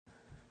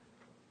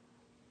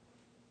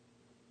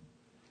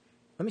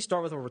Let me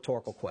start with a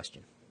rhetorical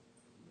question.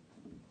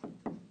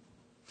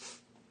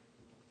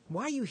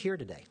 Why are you here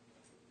today?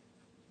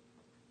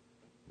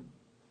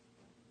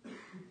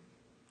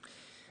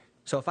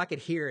 So if I could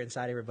hear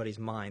inside everybody's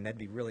mind, that'd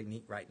be really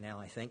neat right now,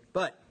 I think.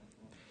 But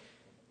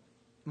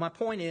my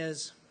point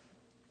is,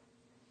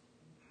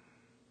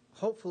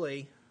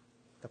 hopefully,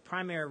 the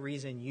primary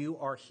reason you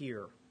are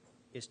here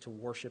is to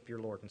worship your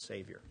Lord and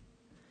Savior.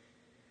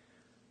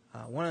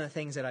 One of the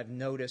things that I've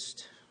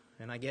noticed,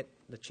 and I get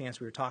the chance,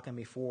 we were talking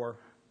before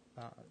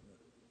the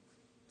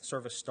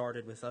service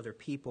started with other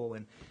people,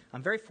 and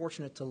I'm very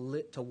fortunate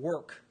to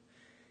work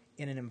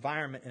in an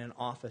environment, in an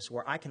office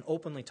where I can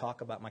openly talk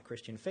about my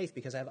Christian faith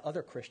because I have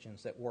other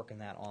Christians that work in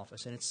that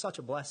office, and it's such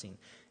a blessing.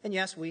 And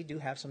yes, we do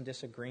have some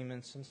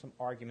disagreements and some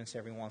arguments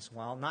every once in a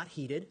while, not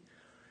heated,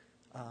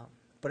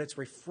 but it's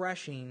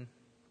refreshing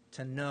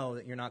to know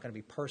that you're not going to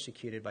be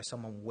persecuted by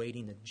someone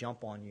waiting to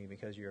jump on you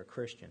because you're a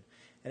Christian.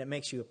 And it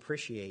makes you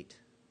appreciate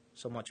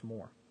so much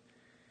more.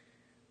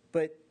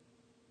 But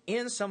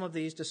in some of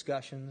these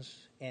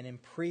discussions and in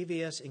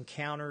previous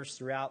encounters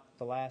throughout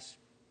the last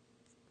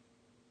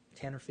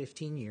 10 or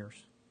 15 years,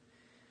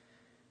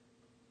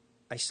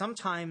 I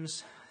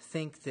sometimes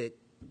think that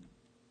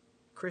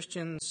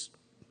Christians,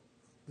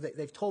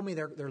 they've told me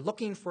they're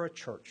looking for a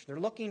church. They're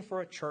looking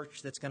for a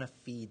church that's going to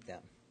feed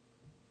them.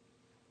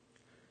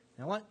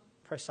 Now, what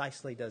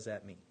precisely does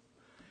that mean?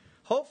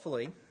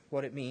 Hopefully,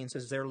 what it means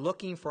is they're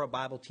looking for a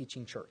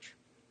Bible-teaching church.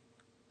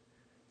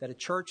 That a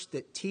church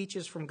that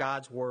teaches from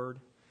God's Word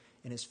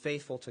and is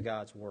faithful to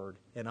God's Word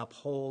and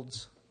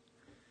upholds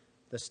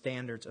the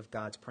standards of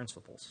God's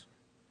principles.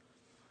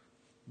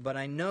 But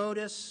I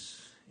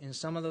notice in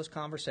some of those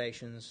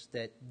conversations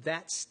that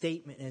that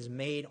statement is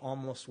made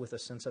almost with a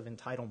sense of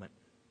entitlement.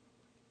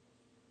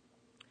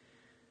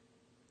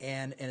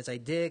 And as I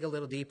dig a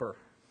little deeper,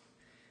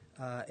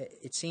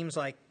 it seems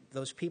like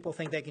those people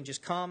think they can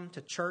just come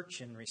to church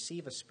and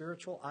receive a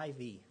spiritual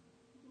IV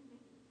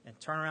and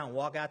turn around and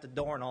walk out the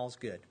door and all's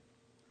good.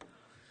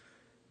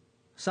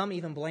 Some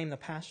even blame the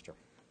pastor.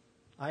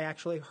 I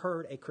actually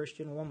heard a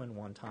Christian woman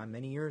one time,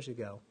 many years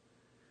ago,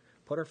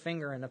 put her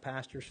finger in the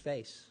pastor's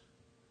face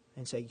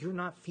and say, "You're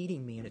not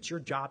feeding me, and it's your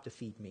job to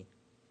feed me."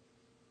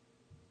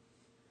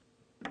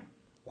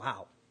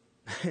 Wow.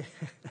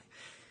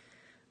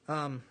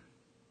 One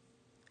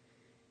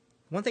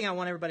thing I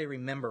want everybody to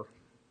remember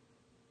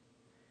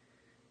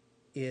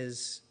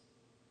is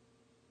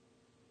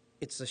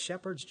it's the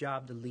shepherd's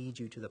job to lead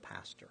you to the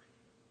pasture,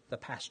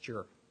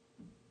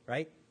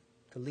 right?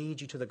 To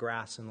lead you to the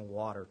grass and the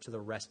water, to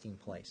the resting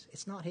place.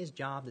 It's not his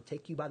job to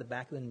take you by the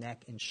back of the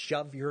neck and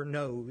shove your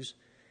nose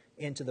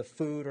into the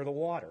food or the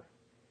water.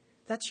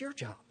 That's your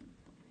job.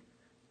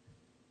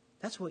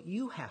 That's what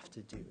you have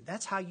to do.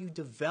 That's how you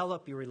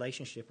develop your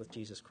relationship with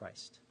Jesus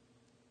Christ.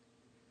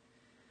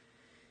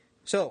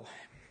 So,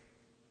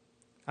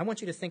 I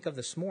want you to think of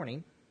this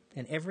morning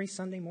and every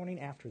Sunday morning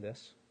after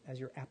this as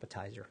your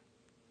appetizer.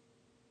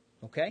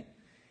 Okay?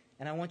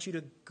 And I want you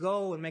to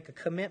go and make a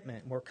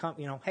commitment.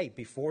 Hey,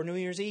 before New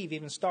Year's Eve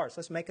even starts,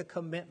 let's make a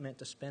commitment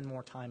to spend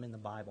more time in the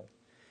Bible.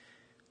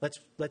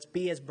 Let's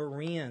be as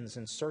Bereans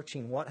and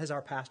searching, what has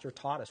our pastor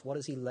taught us? What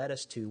has he led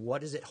us to? What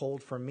does it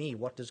hold for me?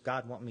 What does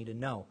God want me to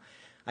know?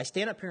 I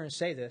stand up here and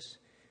say this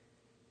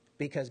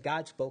because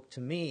God spoke to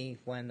me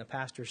when the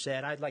pastor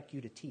said, "I'd like you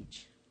to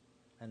teach."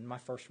 And my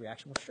first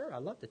reaction was, sure,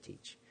 I'd love to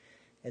teach.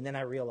 And then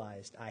I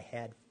realized I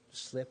had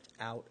slipped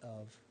out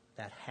of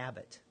that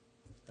habit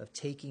of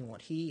taking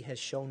what he has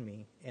shown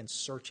me and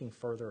searching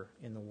further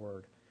in the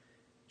Word.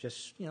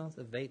 Just,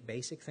 the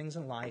basic things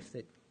in life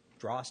that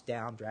draw us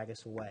down, drag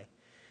us away.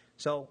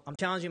 So I'm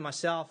challenging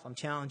myself, I'm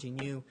challenging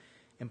you,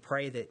 and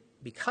pray that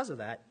because of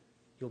that,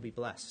 you'll be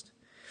blessed.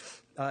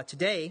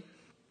 Today,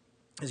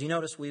 as you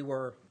notice, we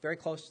were very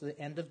close to the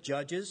end of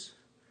Judges.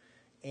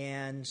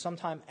 And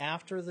sometime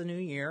after the new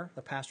year,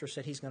 the pastor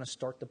said he's going to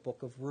start the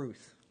book of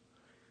Ruth.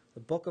 The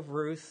book of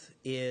Ruth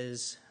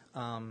is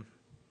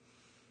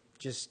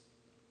just,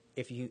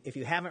 if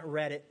you haven't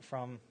read it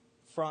from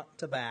front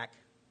to back,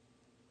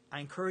 I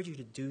encourage you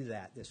to do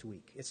that this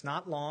week. It's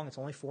not long. It's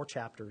only 4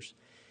 chapters.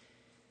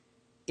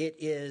 It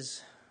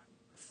is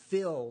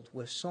filled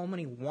with so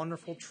many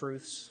wonderful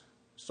truths,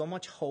 so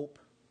much hope.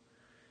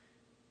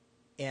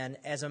 And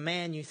as a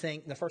man, you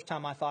think, the first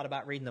time I thought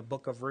about reading the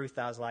book of Ruth,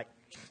 I was like,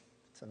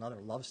 it's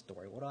another love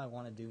story. What do I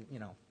want to do?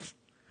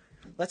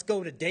 Let's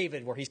go to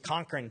David where he's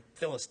conquering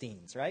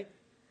Philistines, right?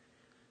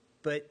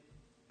 But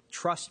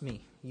trust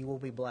me, you will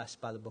be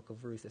blessed by the book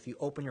of Ruth if you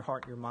open your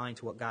heart and your mind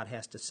to what God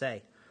has to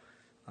say.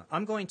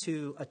 I'm going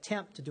to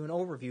attempt to do an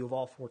overview of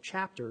all 4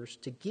 chapters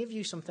to give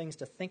you some things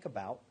to think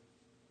about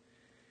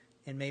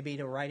and maybe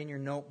to write in your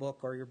notebook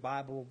or your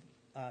Bible,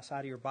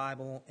 side of your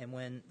Bible. And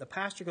when the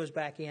pastor goes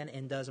back in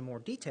and does a more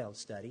detailed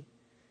study,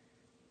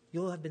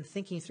 you'll have been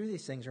thinking through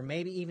these things or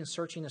maybe even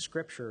searching the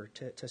Scripture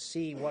to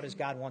see what does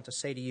God want to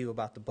say to you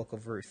about the book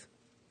of Ruth.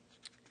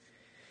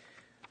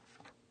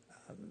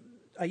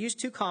 I used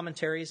 2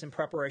 commentaries in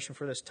preparation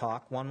for this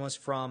talk. One was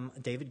from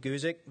David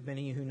Guzik.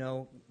 Many of you who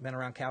know, been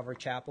around Calvary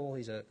Chapel.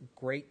 He's a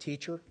great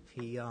teacher.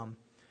 He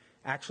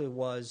actually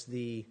was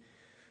the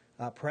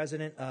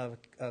president of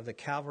the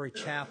Calvary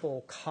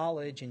Chapel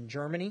College in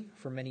Germany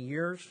for many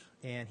years,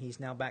 and he's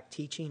now back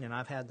teaching, and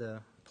I've had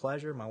the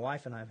pleasure, my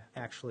wife and I have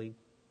actually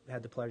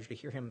had the pleasure to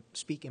hear him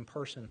speak in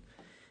person,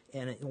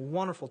 and a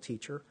wonderful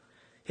teacher.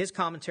 His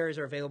commentaries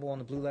are available on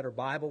the Blue Letter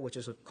Bible, which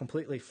is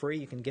completely free.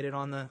 You can get it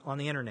on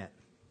the internet.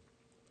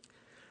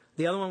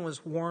 The other one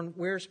was Warren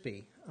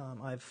Wiersbe.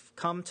 I've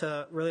come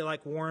to really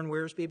like Warren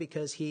Wiersbe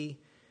because he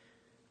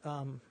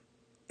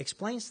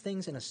explains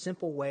things in a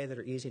simple way that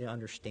are easy to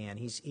understand.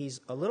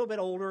 He's a little bit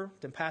older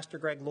than Pastor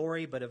Greg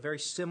Laurie, but a very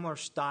similar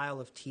style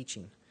of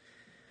teaching.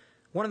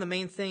 One of the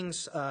main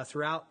things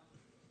throughout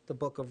the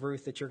book of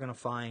Ruth that you're going to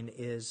find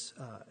is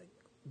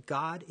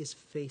God is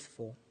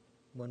faithful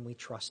when we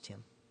trust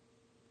Him.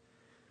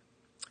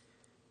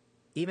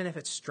 Even if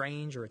it's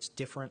strange or it's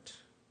different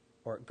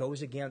or it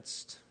goes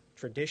against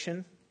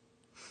tradition.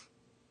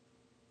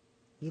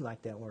 You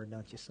like that word,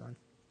 don't you, son?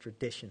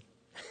 Tradition.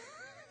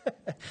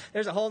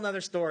 There's a whole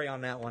other story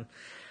on that one.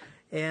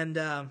 And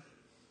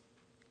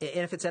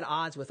if it's at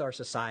odds with our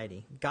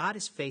society, God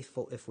is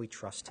faithful if we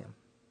trust Him.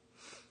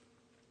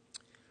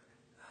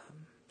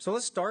 So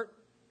let's start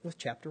with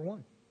chapter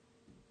 1.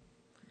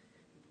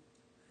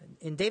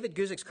 In David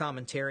Guzik's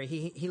commentary,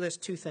 he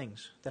lists two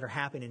things that are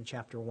happening in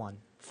chapter 1.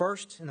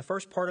 First, in the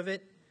first part of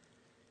it,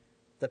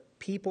 the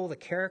people, the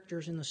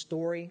characters in the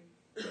story,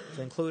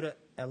 to include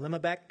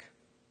Elimelech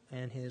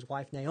and his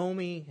wife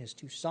Naomi, his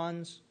two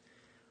sons,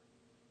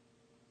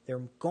 they're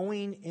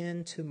going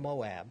into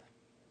Moab.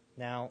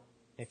 Now,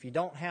 if you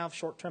don't have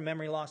short-term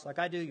memory loss like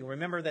I do, you'll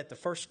remember that the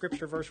first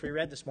scripture verse we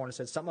read this morning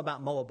said something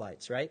about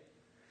Moabites, right?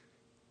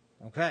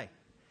 Okay.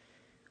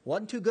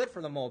 Wasn't too good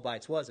for the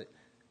Moabites, was it?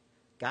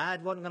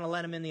 God wasn't going to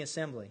let them in the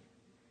assembly.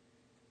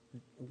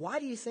 Why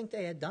do you think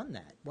they had done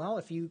that? Well,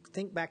 if you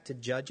think back to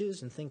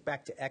Judges and think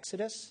back to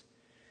Exodus,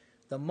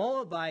 the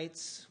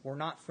Moabites were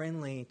not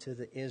friendly to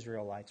the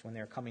Israelites when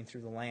they were coming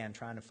through the land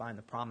trying to find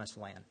the promised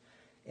land.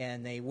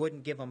 And they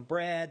wouldn't give them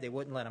bread, they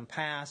wouldn't let them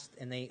pass,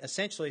 and they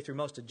essentially, through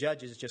most of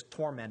Judges, just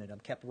tormented them,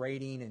 kept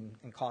raiding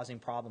and causing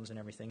problems and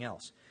everything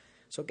else.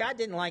 So God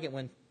didn't like it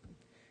when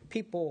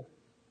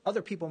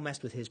other people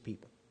messed with His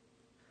people.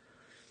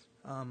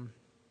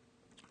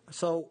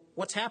 So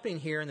what's happening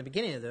here in the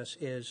beginning of this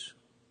is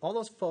all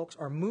those folks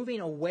are moving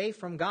away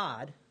from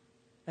God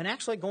and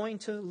actually going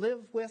to live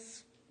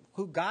with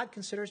who God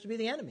considers to be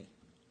the enemy.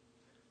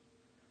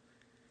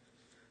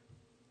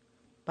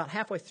 About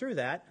halfway through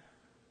that,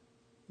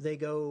 they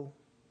go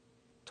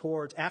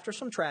towards, after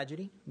some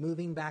tragedy,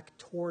 moving back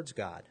towards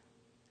God.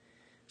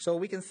 So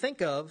we can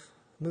think of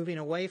moving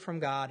away from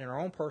God in our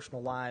own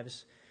personal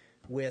lives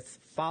with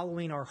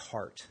following our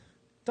heart.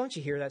 Don't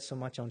you hear that so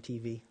much on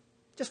TV?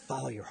 Just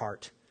follow your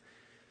heart.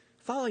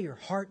 Follow your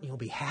heart and you'll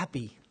be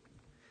happy.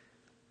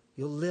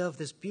 You'll live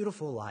this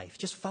beautiful life.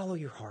 Just follow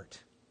your heart.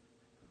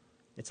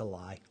 It's a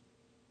lie.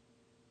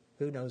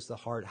 Who knows the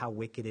heart, how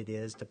wicked it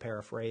is, to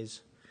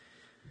paraphrase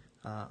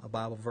a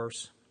Bible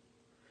verse.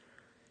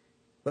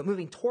 But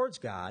moving towards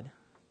God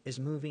is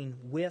moving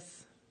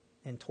with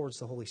and towards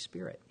the Holy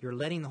Spirit. You're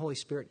letting the Holy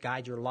Spirit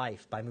guide your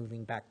life by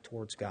moving back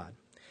towards God.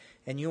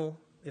 And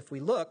if we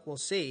look, we'll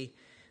see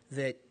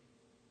that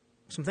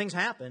some things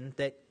happened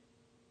that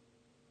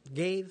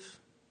gave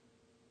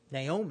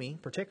Naomi,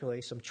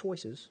 particularly, some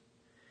choices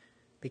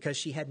because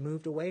she had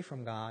moved away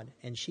from God,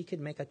 and she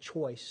could make a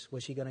choice.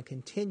 Was she going to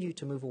continue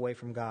to move away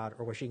from God,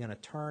 or was she going to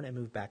turn and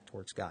move back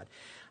towards God?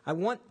 I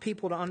want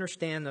people to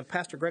understand that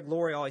Pastor Greg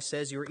Laurie always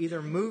says you're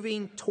either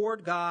moving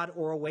toward God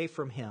or away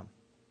from Him.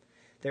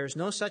 There's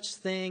no such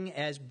thing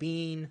as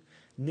being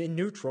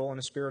neutral in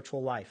a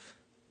spiritual life.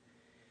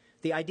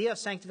 The idea of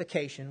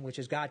sanctification, which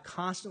is God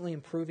constantly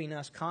improving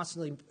us,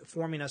 constantly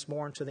forming us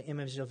more into the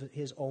image of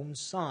His own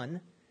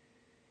Son,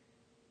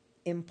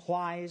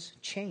 implies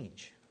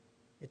change.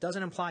 It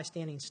doesn't imply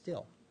standing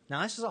still.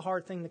 Now, this is a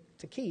hard thing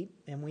to keep,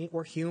 and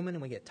we're human,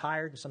 and we get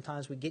tired, and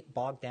sometimes we get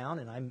bogged down,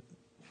 and I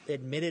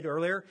admitted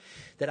earlier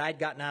that I'd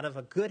gotten out of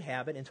a good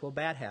habit into a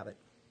bad habit.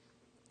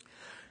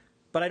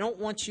 But I don't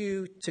want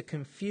you to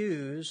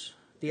confuse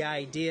the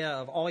idea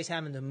of always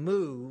having to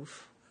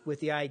move with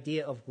the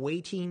idea of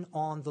waiting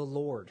on the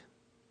Lord.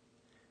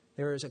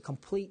 There is a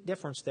complete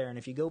difference there, and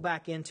if you go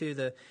back into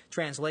the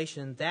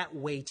translation, that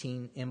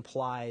waiting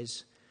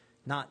implies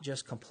not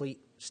just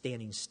complete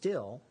standing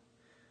still,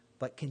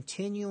 but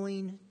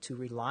continuing to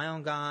rely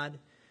on God,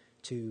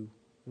 to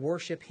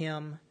worship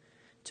Him,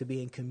 to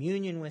be in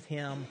communion with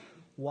Him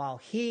while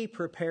He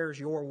prepares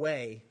your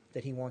way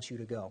that He wants you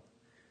to go.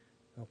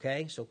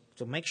 Okay? So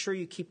make sure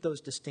you keep those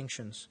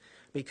distinctions,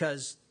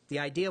 because the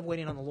idea of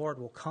waiting on the Lord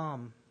will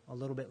come a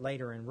little bit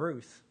later in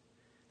Ruth,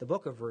 the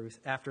book of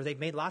Ruth. After they've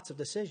made lots of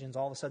decisions,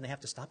 all of a sudden they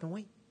have to stop and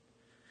wait.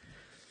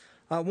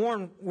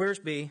 Warren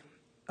Wiersbe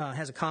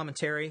has a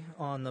commentary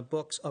on the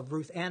books of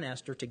Ruth and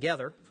Esther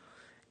together,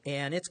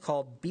 and it's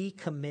called Be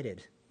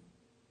Committed.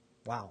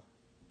 Wow.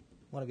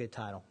 What a good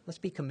title. Let's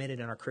be committed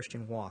in our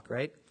Christian walk,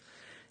 right?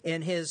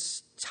 And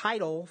his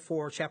title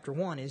for chapter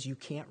 1 is You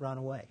Can't Run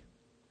Away.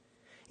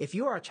 If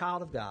you are a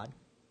child of God,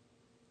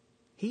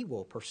 He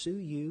will pursue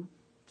you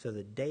to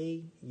the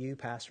day you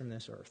pass from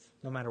this earth,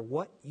 no matter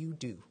what you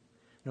do,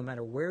 no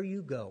matter where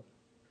you go,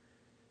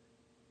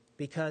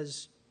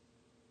 because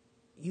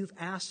you've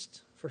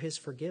asked for His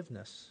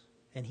forgiveness,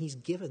 and He's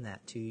given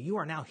that to you. You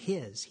are now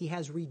His. He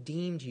has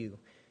redeemed you.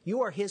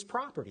 You are His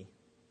property.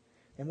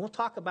 And we'll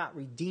talk about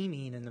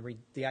redeeming and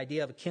the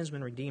idea of a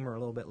kinsman redeemer a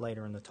little bit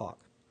later in the talk.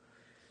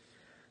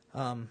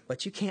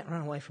 But you can't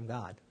run away from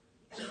God.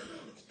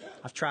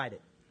 I've tried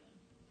it.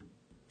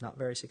 Not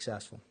very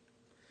successful.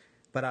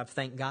 But I've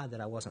thanked God that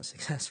I wasn't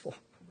successful,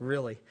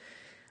 really.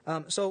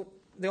 So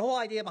the whole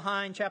idea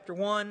behind chapter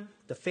 1,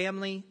 the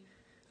family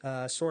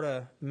sort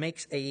of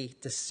makes a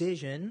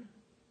decision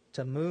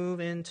to move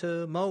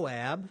into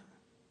Moab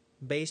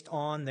based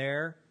on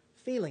their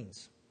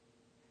feelings.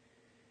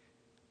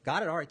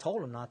 God had already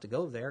told them not to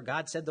go there.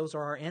 God said those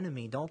are our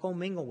enemy. Don't go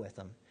mingle with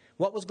them.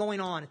 What was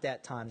going on at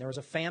that time? There was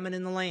a famine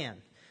in the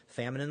land.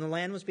 Famine in the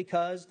land was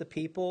because the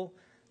people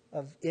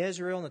of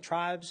Israel and the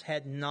tribes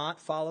had not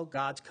followed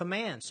God's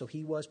command. So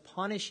He was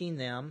punishing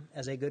them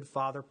as a good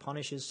father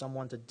punishes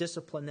someone to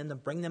discipline them, to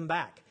bring them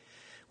back.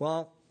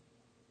 Well,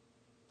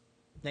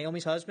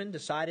 Naomi's husband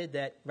decided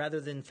that rather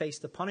than face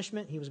the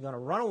punishment, he was going to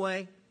run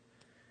away,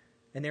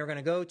 and they were going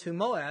to go to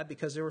Moab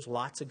because there was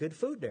lots of good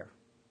food there.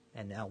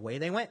 And now away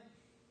they went.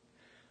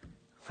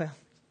 Well,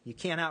 you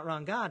can't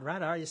outrun God, right?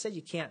 I already said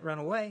you can't run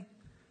away.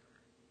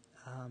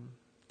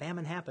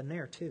 Famine happened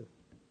there too.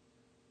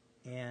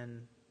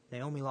 And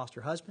Naomi lost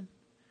her husband,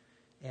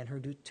 and her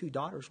two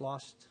daughters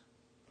lost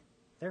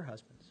their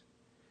husbands.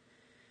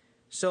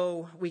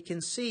 So we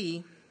can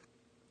see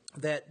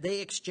that they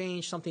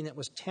exchanged something that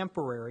was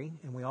temporary,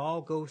 and we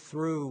all go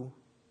through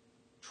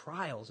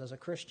trials as a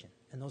Christian,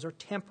 and those are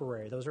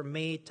temporary. Those are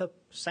made to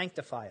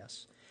sanctify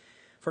us,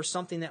 for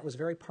something that was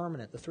very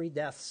permanent, the 3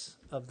 deaths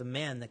of the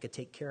men that could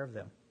take care of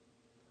them.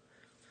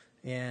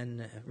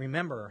 And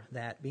remember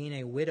that being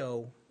a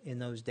widow in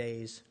those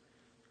days,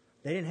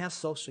 they didn't have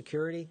Social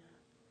Security.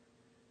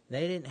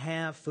 They didn't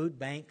have food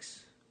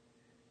banks.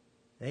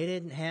 They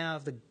didn't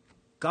have the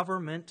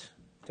government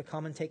to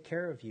come and take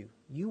care of you.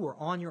 You were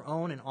on your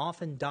own and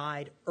often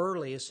died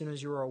early as soon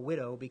as you were a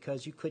widow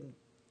because you couldn't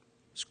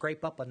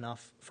scrape up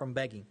enough from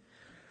begging.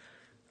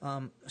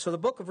 So the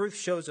book of Ruth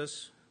shows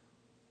us,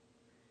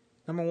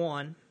 number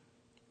one,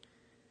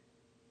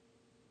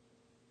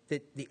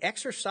 that the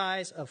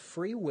exercise of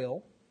free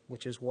will,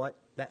 which is what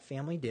that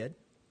family did,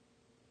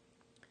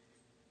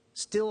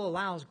 still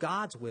allows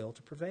God's will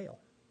to prevail.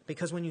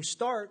 Because when you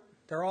start,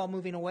 they're all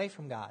moving away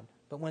from God.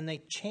 But when they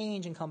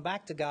change and come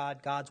back to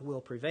God, God's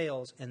will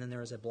prevails, and then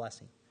there is a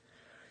blessing.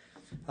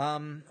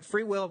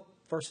 Free will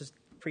versus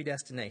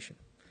predestination.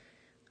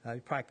 We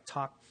probably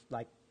talk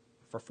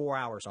for 4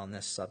 hours on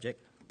this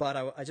subject,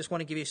 but I just want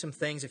to give you some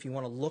things if you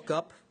want to look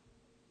up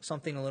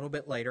something a little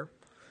bit later.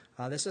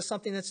 This is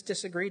something that's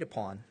disagreed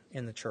upon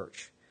in the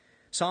church.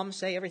 Some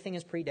say everything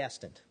is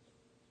predestined.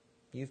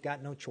 You've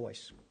got no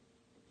choice.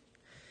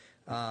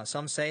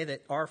 Some say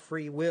that our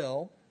free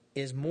will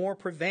is more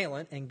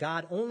prevalent, and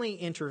God only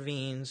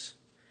intervenes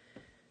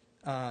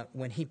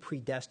when He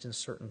predestines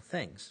certain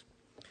things.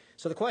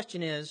 So the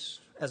question is,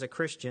 as a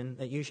Christian,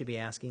 that you should be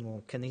asking,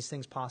 well, can these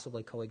things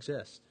possibly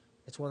coexist?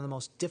 It's one of the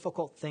most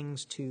difficult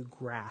things to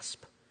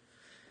grasp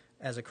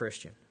as a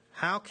Christian.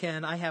 How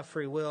can I have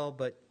free will,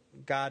 but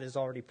God has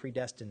already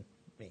predestined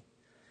me?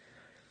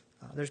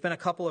 There's been a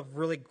couple of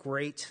really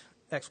great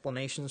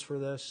explanations for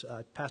this.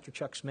 Pastor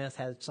Chuck Smith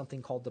had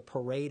something called the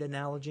parade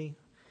analogy,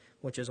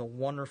 which is a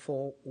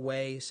wonderful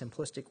way,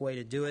 simplistic way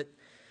to do it.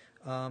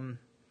 One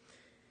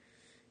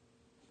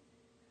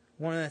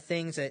of the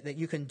things that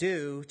you can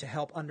do to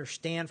help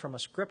understand from a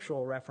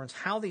scriptural reference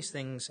how these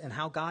things and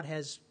how God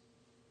has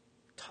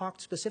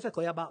talked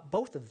specifically about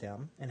both of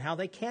them and how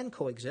they can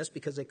coexist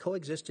because they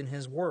coexist in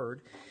His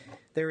Word.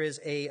 There is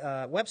a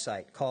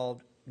website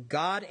called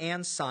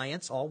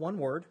GodandScience, all one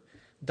word,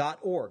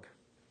 .org.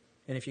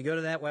 And if you go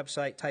to that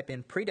website, type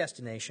in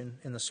predestination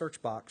in the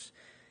search box,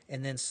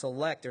 and then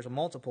select, there's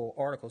multiple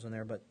articles in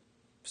there, but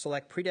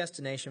select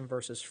predestination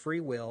versus free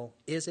will.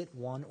 Is it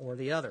one or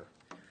the other?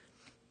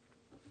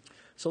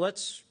 So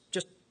let's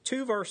just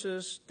 2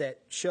 verses that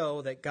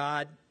show that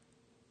God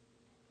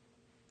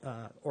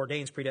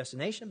ordains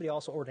predestination, but He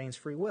also ordains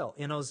free will.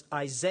 In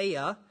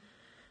Isaiah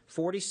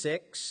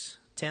 46,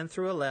 10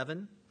 through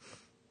 11,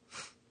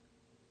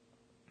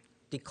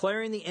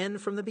 declaring the end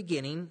from the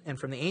beginning and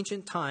from the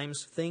ancient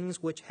times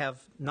things which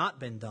have not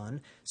been done,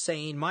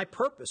 saying, my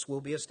purpose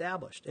will be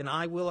established, and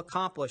I will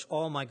accomplish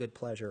all my good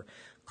pleasure.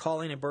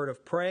 Calling a bird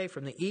of prey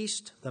from the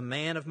east, the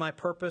man of my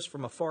purpose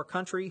from a far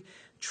country.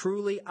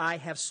 Truly I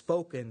have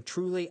spoken,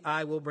 truly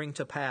I will bring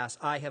to pass.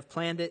 I have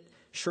planned it,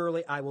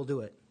 surely I will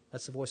do it.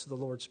 That's the voice of the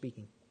Lord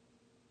speaking.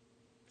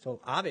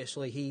 So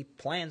obviously He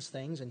plans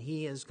things, and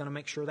He is going to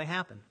make sure they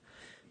happen.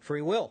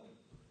 Free will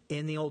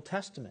in the Old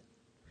Testament.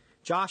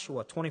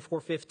 Joshua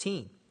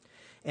 24:15.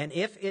 And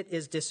if it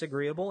is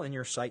disagreeable in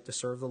your sight to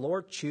serve the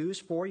Lord,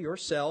 choose for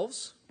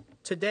yourselves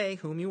today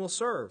whom you will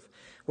serve,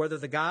 whether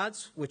the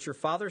gods which your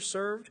fathers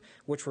served,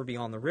 which were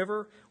beyond the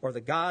river, or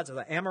the gods of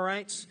the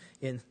Amorites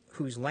in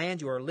whose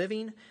land you are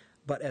living.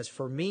 But as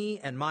for me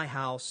and my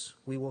house,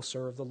 we will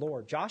serve the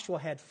Lord. Joshua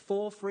had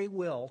full free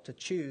will to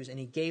choose, and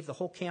he gave the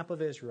whole camp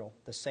of Israel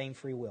the same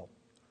free will.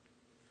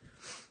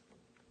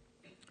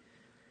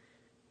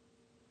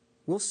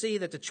 We'll see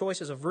that the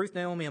choices of Ruth,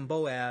 Naomi, and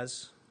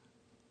Boaz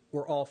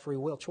were all free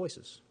will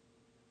choices.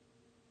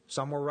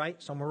 Some were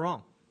right, some were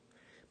wrong.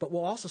 But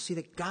we'll also see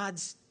that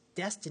God's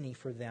destiny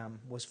for them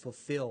was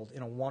fulfilled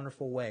in a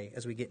wonderful way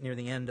as we get near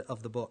the end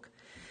of the book.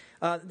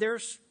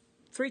 There's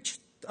three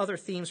other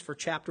themes for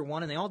chapter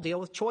 1, and they all deal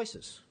with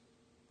choices.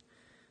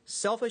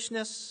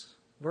 Selfishness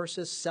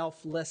versus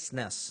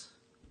selflessness.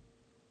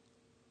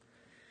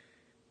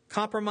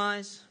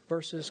 Compromise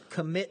versus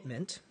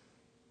commitment.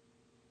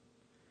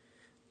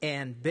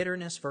 And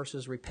bitterness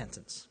versus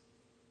repentance.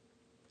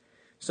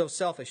 So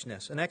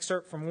selfishness. An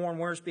excerpt from Warren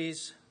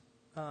Wiersbe's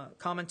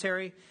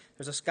commentary.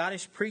 There's a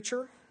Scottish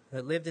preacher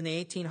that lived in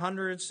the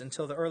 1800s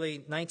until the early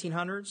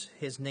 1900s.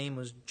 His name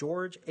was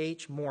George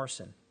H.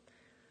 Morrison.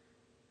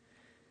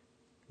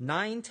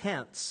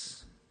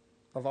 9/10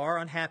 of our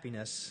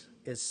unhappiness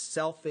is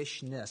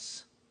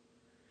selfishness.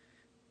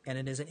 And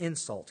it is an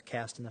insult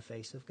cast in the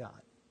face of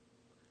God.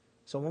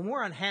 So when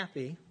we're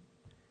unhappy,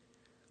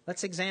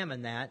 let's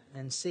examine that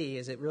and see,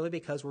 is it really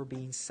because we're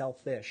being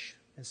selfish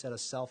instead of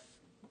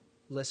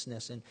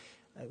selflessness? And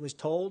it was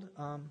told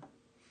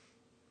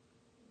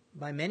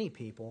by many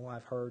people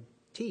I've heard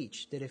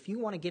teach that if you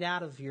want to get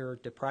out of your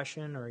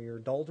depression or your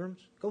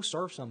doldrums, go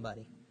serve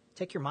somebody.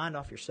 Take your mind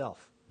off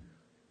yourself.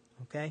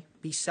 Okay?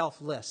 Be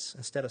selfless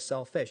instead of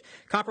selfish.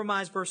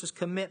 Compromise versus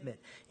commitment.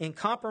 In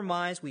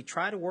compromise, we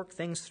try to work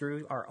things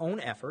through our own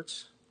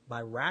efforts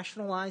by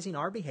rationalizing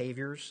our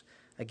behaviors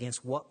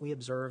against what we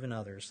observe in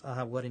others.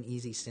 What an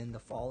easy sin to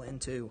fall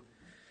into.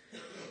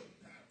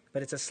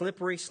 But it's a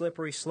slippery,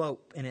 slippery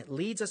slope, and it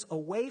leads us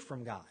away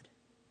from God.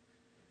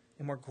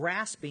 And we're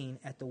grasping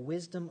at the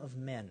wisdom of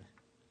men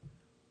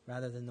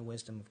rather than the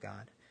wisdom of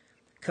God.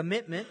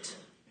 Commitment,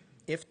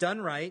 if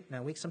done right,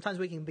 now sometimes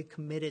we can be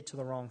committed to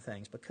the wrong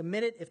things, but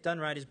committed, if done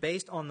right, is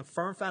based on the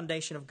firm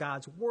foundation of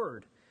God's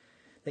Word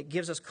that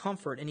gives us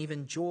comfort and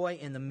even joy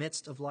in the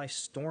midst of life's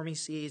stormy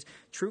seas.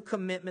 True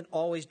commitment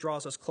always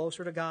draws us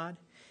closer to God,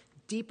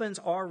 deepens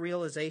our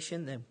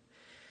realization that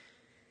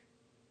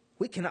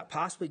we cannot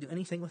possibly do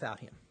anything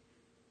without Him.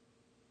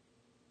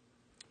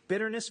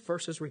 Bitterness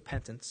versus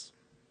repentance.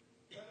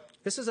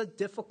 This is a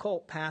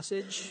difficult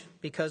passage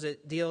because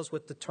it deals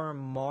with the term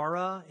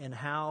Mara and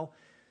how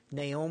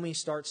Naomi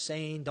starts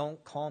saying,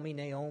 don't call me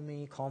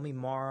Naomi, call me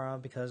Mara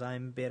because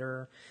I'm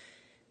bitter.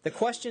 The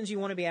questions you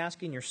want to be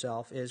asking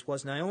yourself is,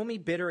 was Naomi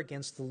bitter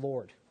against the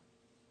Lord?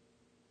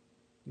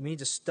 You need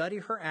to study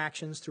her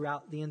actions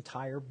throughout the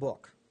entire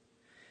book.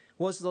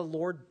 Was the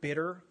Lord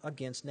bitter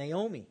against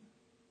Naomi?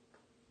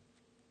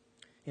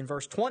 In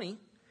verse 20,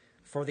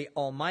 for the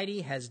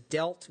Almighty has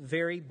dealt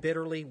very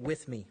bitterly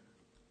with me.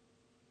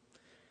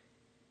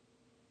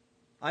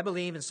 I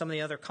believe, and some of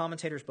the other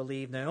commentators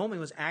believe, Naomi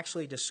was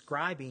actually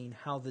describing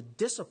how the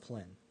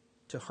discipline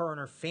to her and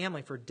her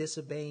family for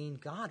disobeying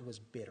God was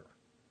bitter.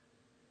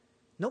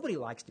 Nobody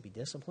likes to be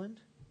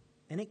disciplined,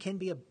 and it can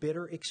be a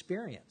bitter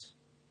experience.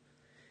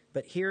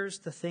 But here's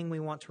the thing we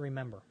want to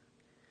remember.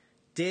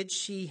 Did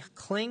she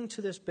cling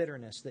to this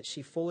bitterness that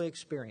she fully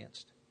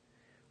experienced,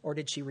 or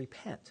did she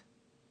repent?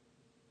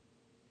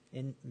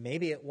 And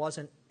maybe it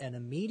wasn't an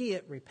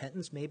immediate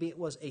repentance, maybe it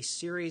was a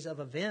series of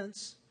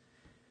events.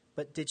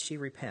 But did she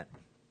repent?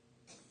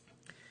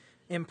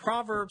 In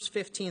Proverbs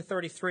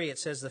 15:33, it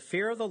says, the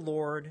fear of the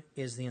Lord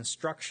is the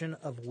instruction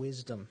of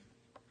wisdom.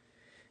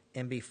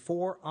 And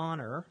before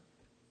honor,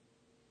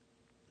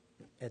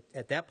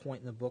 at that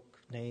point in the book,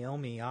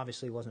 Naomi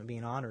obviously wasn't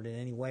being honored in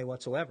any way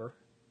whatsoever.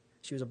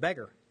 She was a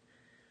beggar.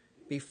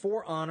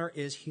 Before honor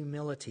is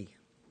humility.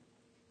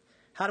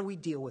 How do we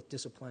deal with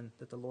discipline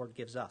that the Lord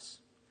gives us?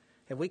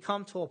 Have we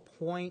come to a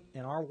point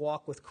in our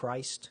walk with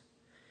Christ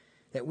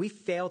that we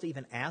fail to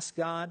even ask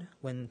God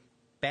when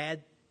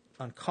bad,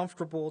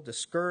 uncomfortable,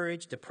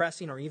 discouraged,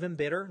 depressing, or even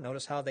bitter,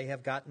 notice how they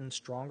have gotten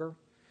stronger,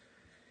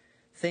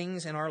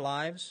 things in our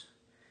lives?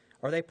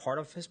 Are they part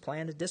of His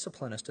plan to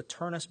discipline us, to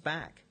turn us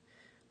back?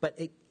 But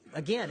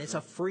again, it's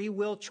a free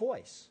will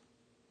choice.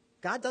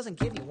 God doesn't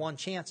give you one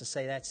chance to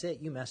say, that's it,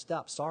 you messed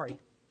up, sorry,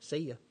 see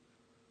ya.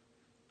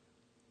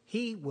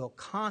 He will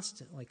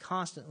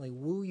constantly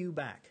woo you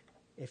back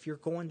if you're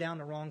going down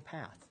the wrong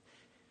path.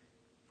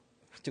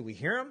 Do we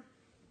hear Him?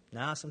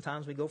 Nah,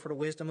 sometimes we go for the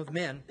wisdom of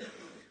men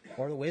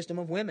or the wisdom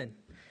of women.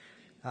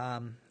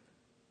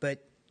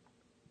 But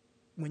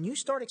when you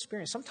start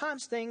experiencing,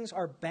 sometimes things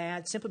are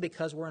bad simply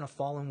because we're in a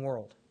fallen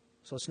world.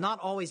 So it's not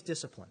always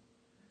discipline.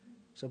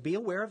 So be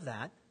aware of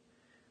that.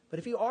 But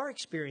if you are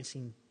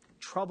experiencing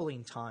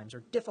troubling times or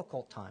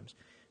difficult times,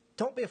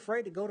 don't be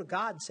afraid to go to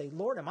God and say,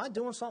 Lord, am I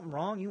doing something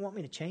wrong? You want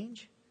me to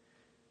change?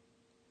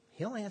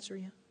 He'll answer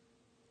you.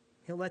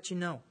 He'll let you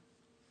know.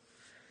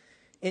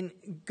 In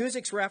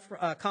Guzik's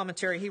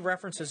commentary, he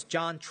references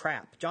John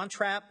Trapp. John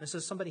Trapp, this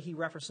is somebody he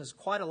references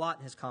quite a lot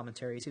in his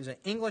commentaries. He was an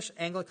English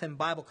Anglican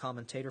Bible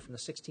commentator from the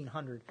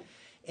 1600s.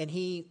 And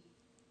he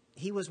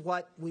was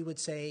what we would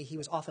say, he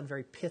was often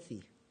very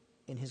pithy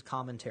in his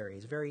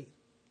commentaries. Very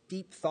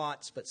deep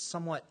thoughts, but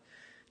somewhat,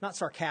 not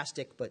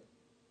sarcastic, but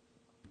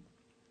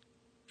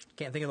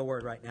can't think of the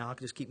word right now. I'll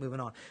just keep moving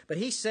on. But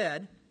he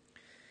said,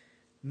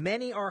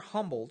 many are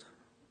humbled,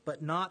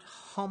 but not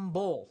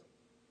humble.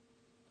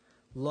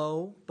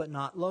 Low, but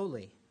not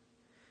lowly.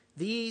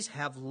 These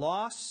have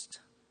lost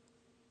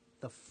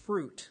the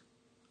fruit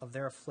of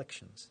their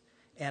afflictions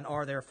and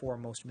are therefore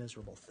most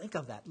miserable. Think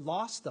of that.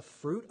 Lost the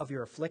fruit of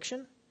your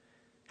affliction?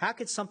 How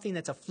could something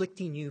that's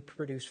afflicting you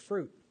produce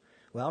fruit?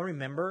 Well,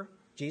 remember,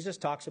 Jesus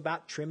talks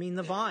about trimming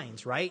the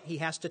vines, right? He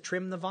has to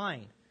trim the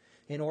vine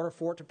in order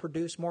for it to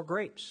produce more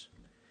grapes.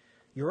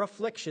 Your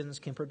afflictions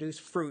can produce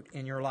fruit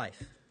in your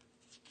life.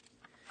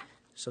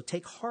 So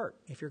take heart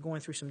if you're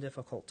going through some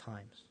difficult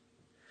times.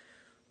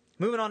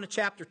 Moving on to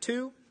chapter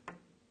 2.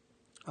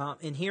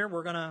 In here,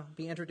 we're going to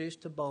be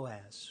introduced to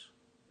Boaz.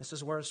 This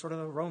is where sort of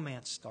the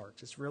romance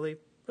starts. It's really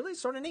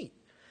sort of neat.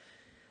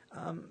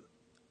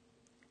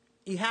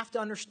 You have to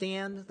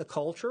understand the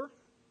culture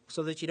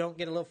so that you don't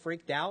get a little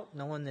freaked out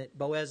knowing that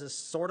Boaz is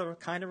sort of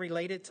kind of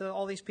related to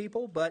all these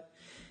people. But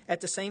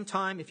at the same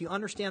time, if you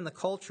understand the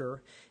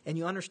culture and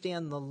you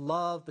understand the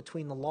love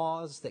between the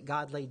laws that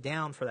God laid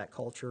down for that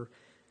culture,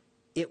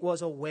 it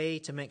was a way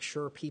to make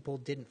sure people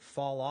didn't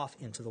fall off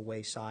into the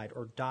wayside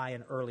or die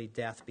an early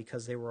death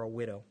because they were a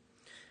widow.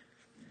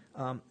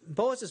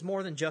 Boaz is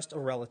more than just a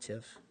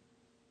relative.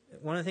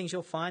 One of the things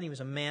you'll find, he was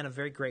a man of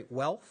very great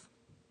wealth.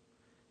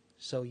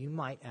 So you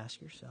might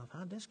ask yourself, how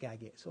did this guy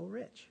get so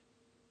rich?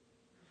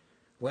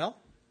 Well,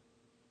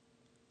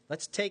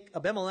 let's take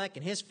Abimelech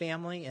and his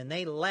family, and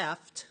they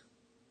left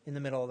in the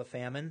middle of the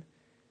famine.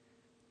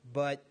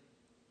 But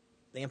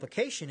the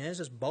implication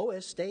is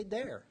Boaz stayed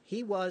there.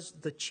 He was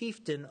the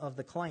chieftain of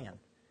the clan.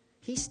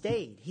 He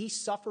stayed. He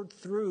suffered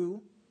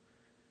through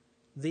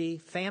the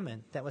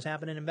famine that was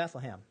happening in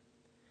Bethlehem.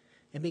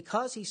 And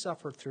because he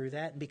suffered through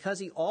that, and because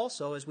he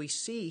also, as we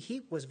see,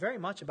 he was very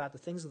much about the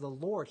things of the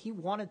Lord. He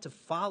wanted to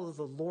follow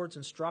the Lord's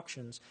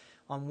instructions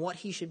on what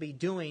he should be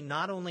doing,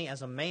 not only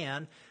as a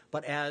man,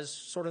 but as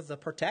sort of the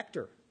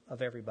protector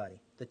of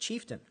everybody, the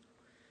chieftain.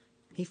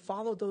 He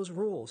followed those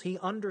rules. He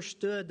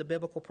understood the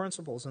biblical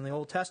principles in the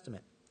Old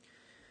Testament.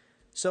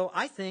 So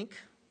I think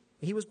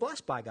he was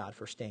blessed by God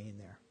for staying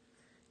there,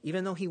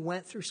 even though he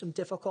went through some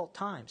difficult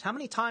times. How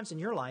many times in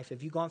your life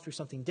have you gone through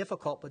something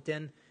difficult, but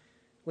then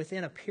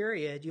within a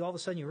period, you all of a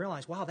sudden you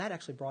realize, wow, that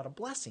actually brought a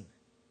blessing.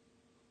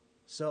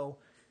 So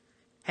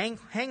hang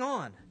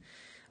on.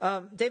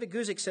 David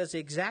Guzik says the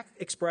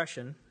exact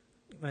expression,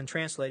 when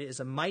translated, is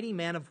a mighty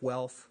man of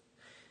wealth,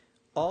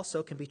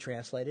 also can be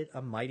translated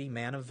a mighty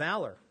man of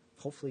valor.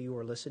 Hopefully you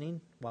were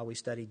listening while we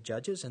studied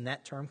Judges, and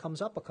that term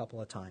comes up a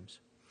couple of times.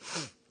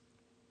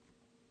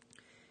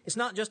 It's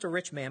not just a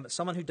rich man, but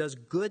someone who does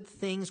good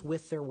things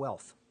with their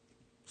wealth.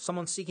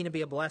 Someone seeking to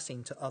be a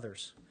blessing to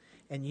others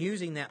and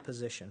using that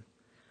position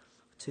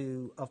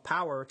of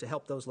power to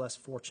help those less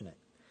fortunate.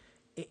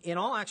 In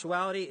all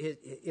actuality,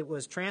 it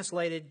was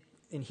translated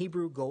in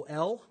Hebrew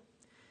Goel,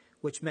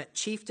 which meant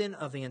chieftain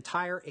of the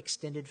entire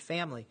extended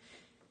family.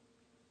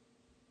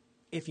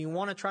 If you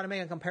want to try to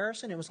make a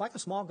comparison, it was like a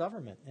small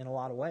government in a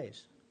lot of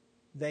ways.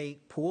 They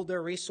pooled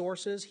their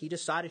resources, he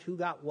decided who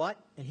got what,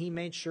 and he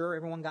made sure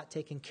everyone got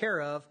taken care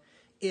of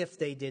if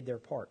they did their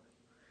part.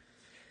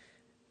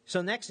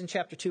 So next in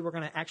chapter 2, we're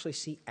going to actually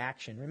see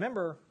action.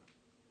 Remember,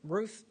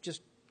 Ruth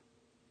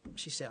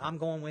she said, I'm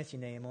going with you,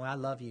 Naomi. I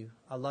love you.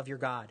 I love your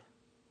God.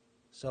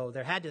 So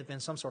there had to have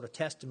been some sort of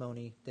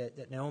testimony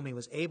that Naomi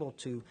was able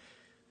to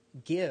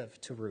give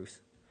to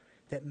Ruth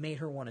that made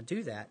her want to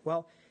do that.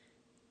 Well,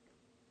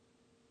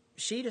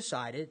 she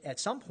decided at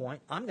some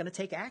point, I'm going to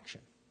take action.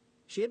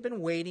 She had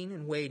been waiting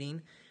and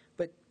waiting,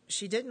 but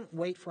she didn't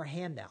wait for a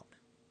handout.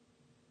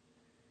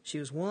 She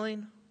was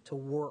willing to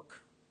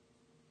work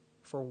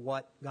for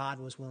what God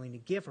was willing to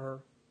give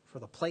her for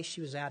the place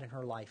she was at in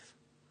her life.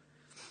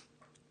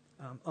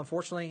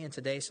 Unfortunately, in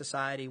today's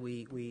society,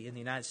 we in the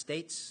United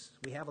States,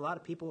 we have a lot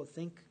of people that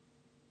think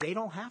they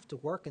don't have to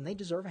work and they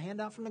deserve a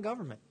handout from the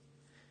government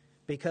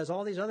because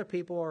all these other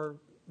people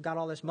got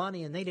all this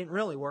money and they didn't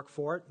really work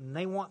for it and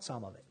they want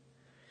some of it.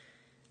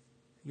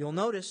 You'll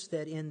notice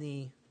that in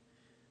the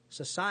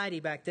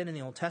society back then in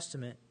the Old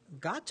Testament,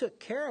 God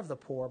took care of the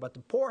poor, but the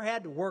poor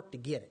had to work to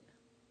get it.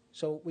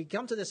 So we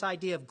come to this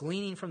idea of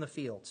gleaning from the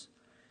fields.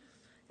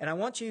 And I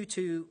want you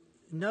to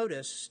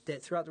notice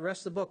that throughout the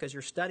rest of the book, as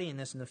you're studying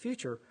this in the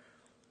future,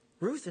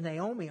 Ruth and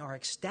Naomi are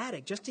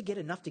ecstatic just to get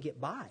enough to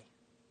get by.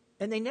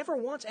 And they never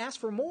once ask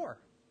for more.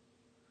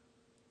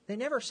 They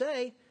never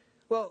say,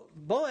 well,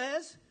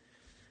 Boaz,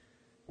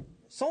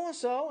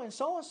 so-and-so and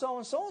so-and-so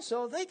and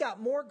so-and-so, they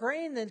got more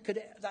grain than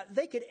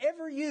they could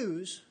ever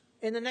use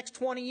in the next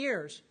 20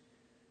 years.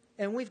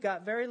 And we've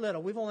got very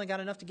little. We've only got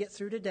enough to get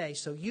through today,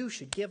 so you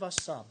should give us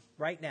some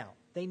right now.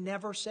 They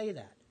never say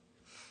that.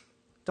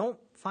 Don't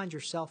find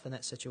yourself in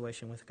that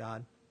situation with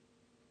God.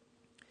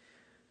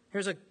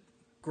 Here's a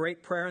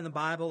great prayer in the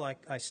Bible.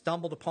 I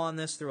stumbled upon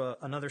this through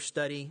another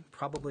study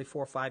probably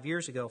 4 or 5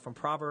 years ago from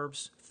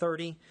Proverbs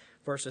 30,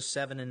 verses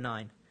 7 and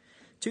 9.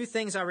 2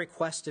 things I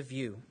request of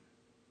you.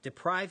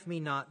 Deprive me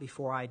not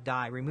before I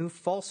die. Remove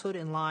falsehood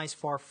and lies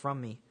far from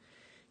me.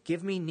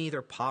 Give me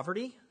neither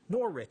poverty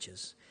nor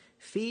riches.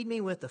 Feed me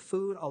with the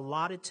food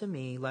allotted to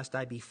me, lest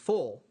I be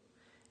full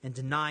and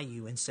deny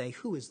you and say,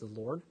 who is the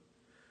Lord?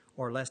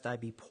 Or lest I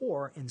be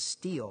poor and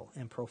steal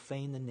and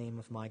profane the name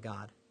of my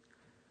God.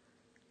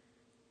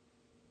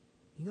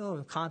 You go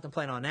and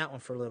contemplate on that one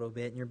for a little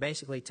bit, and you're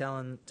basically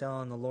telling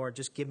the Lord,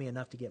 just give me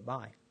enough to get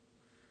by.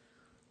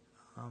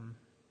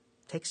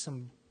 Take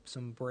some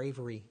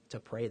bravery to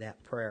pray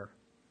that prayer.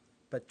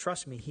 But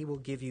trust me, he will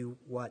give you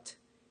what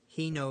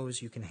he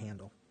knows you can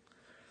handle.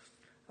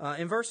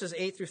 In verses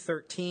 8 through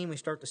 13, we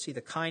start to see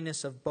the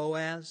kindness of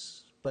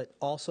Boaz, but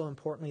also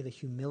importantly, the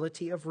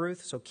humility of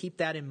Ruth. So keep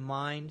that in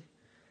mind.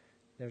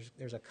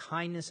 There's a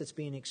kindness that's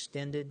being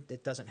extended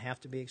that doesn't have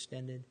to be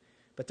extended,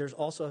 but there's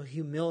also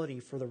humility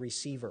for the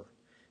receiver.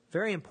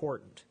 Very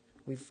important.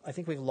 I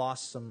think we've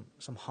lost some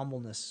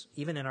humbleness,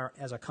 even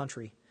as a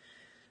country.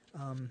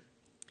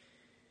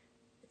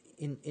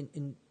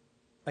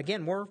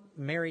 Again, we're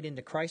married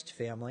into Christ's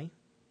family.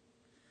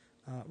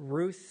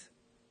 Ruth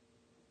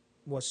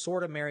was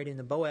sort of married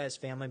into Boaz's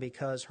family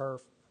because her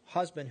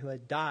husband who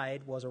had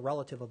died was a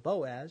relative of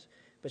Boaz,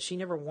 but she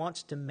never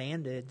once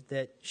demanded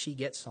that she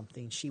get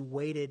something. She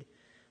waited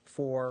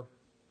for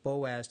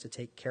Boaz to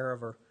take care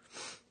of her.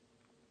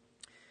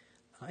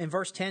 In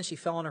verse 10, she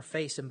fell on her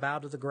face and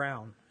bowed to the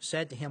ground,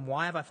 said to him,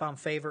 why have I found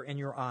favor in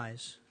your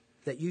eyes,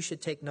 that you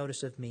should take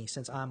notice of me,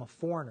 since I am a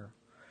foreigner?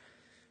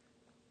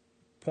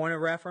 Point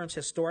of reference,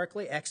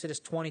 historically, Exodus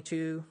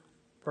 22,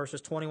 verses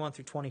 21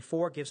 through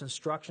 24, gives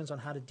instructions on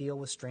how to deal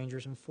with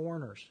strangers and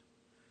foreigners.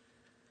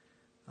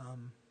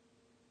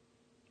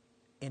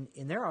 And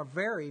there are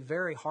very,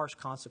 very harsh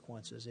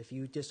consequences if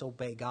you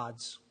disobey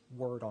God's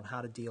word on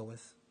how to deal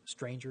with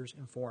strangers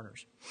and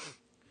foreigners.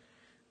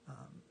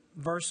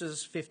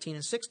 Verses 15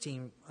 and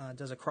 16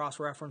 does a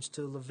cross-reference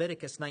to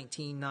Leviticus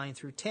 19, 9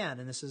 through 10,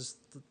 and this is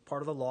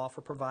part of the law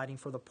for providing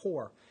for the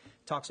poor.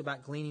 It talks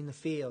about gleaning the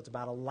fields,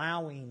 about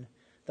allowing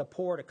the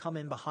poor to come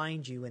in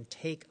behind you and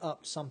take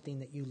up something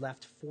that you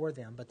left for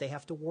them, but they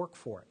have to work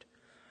for it.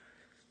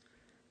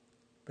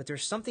 But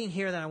there's something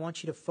here that I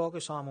want you to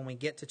focus on when we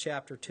get to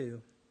chapter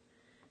 2,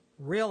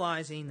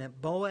 realizing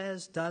that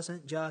Boaz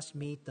doesn't just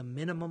meet the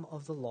minimum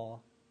of the law,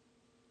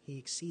 he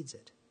exceeds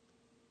it.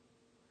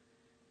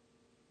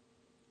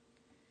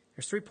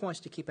 There's 3 points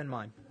to keep in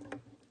mind.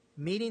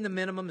 Meeting the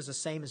minimum is the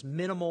same as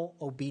minimal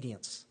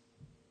obedience.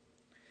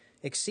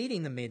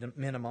 Exceeding the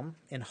minimum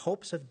in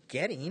hopes of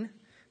getting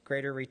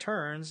greater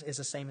returns is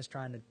the same as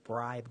trying to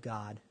bribe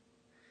God.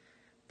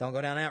 Don't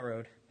go down that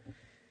road.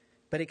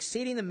 But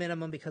exceeding the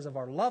minimum because of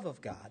our love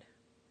of God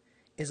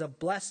is a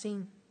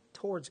blessing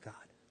towards God.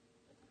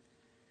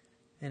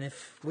 And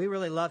if we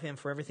really love him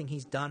for everything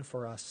he's done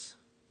for us,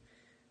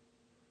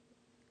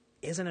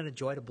 isn't it a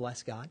joy to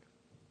bless God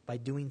by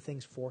doing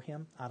things for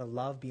him out of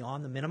love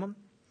beyond the minimum?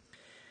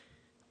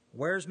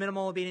 Where's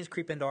minimal obedience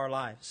creep into our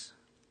lives?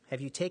 Have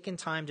you taken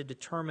time to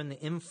determine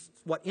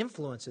what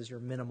influences your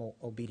minimal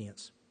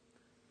obedience?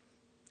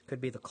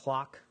 Could be the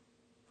clock.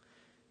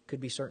 Could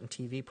be certain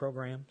TV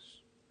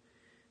programs.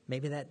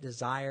 Maybe that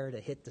desire to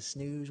hit the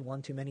snooze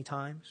one too many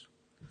times.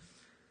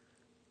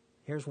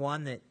 Here's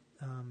one that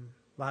a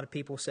lot of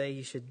people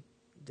say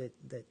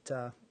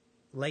that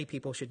lay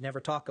people should never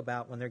talk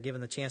about when they're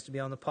given the chance to be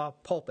on the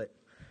pulpit.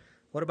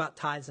 What about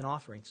tithes and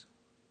offerings?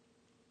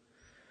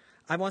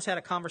 I once had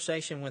a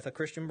conversation with a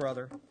Christian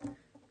brother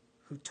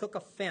who took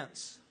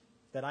offense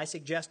that I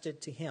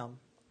suggested to him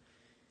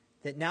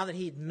that now that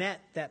he'd met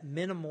that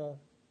minimal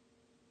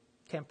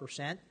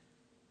 10%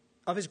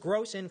 of his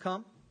gross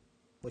income,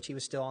 which he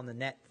was still on the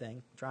net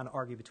thing, trying to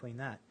argue between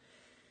that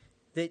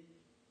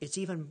it's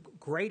even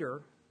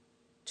greater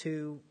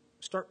to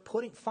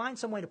find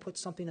some way to put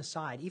something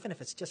aside, even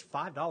if it's just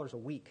 $5 a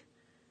week,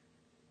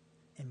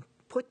 and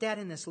put that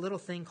in this little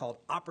thing called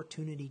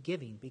opportunity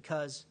giving,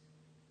 because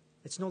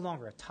it's no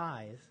longer a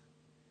tithe.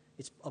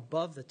 It's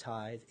above the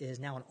tithe. It is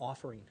now an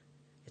offering.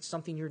 It's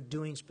something you're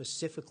doing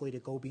specifically to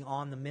go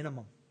beyond the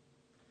minimum.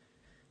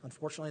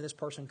 Unfortunately, this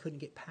person couldn't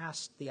get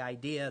past the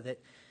idea that,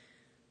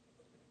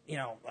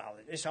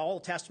 it's an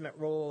Old Testament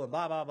rule and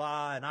blah, blah,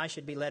 blah, and I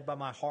should be led by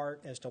my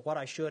heart as to what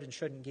I should and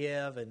shouldn't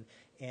give.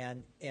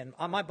 And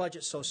my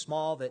budget's so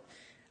small that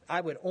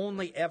I would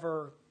only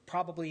ever,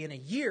 probably in a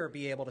year,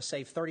 be able to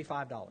save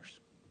 $35.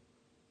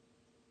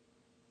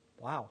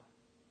 Wow.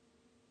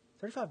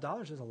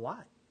 $35 is a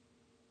lot.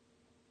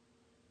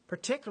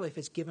 Particularly if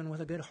it's given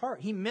with a good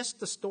heart. He missed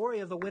the story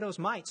of the widow's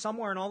mite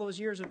somewhere in all those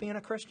years of being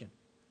a Christian.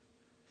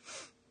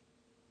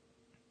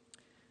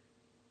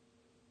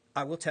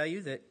 I will tell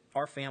you that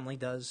our family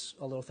does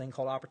a little thing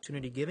called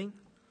opportunity giving.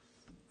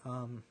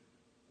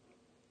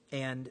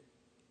 And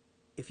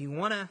if you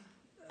want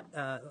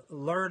to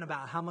learn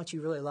about how much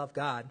you really love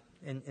God,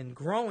 and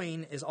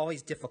growing is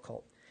always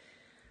difficult,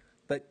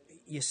 but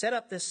you set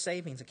up this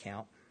savings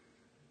account,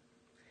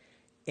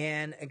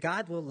 and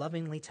God will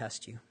lovingly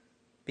test you.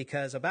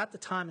 Because about the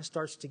time it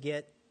starts to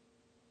get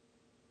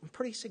a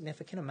pretty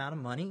significant amount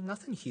of money,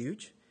 nothing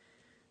huge,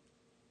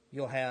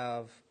 you'll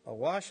have a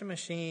washing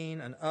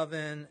machine, an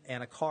oven,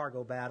 and a car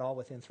go bad all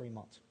within 3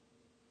 months.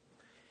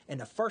 And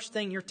the first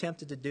thing you're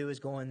tempted to do is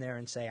go in there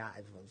and say,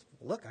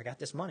 look, I got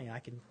this money. I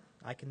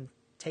can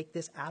take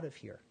this out of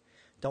here.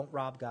 Don't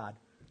rob God.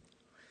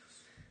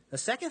 The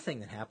second thing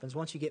that happens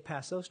once you get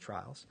past those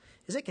trials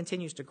is it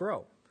continues to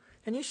grow.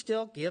 And you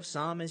still give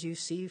some as you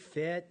see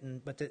fit,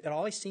 but it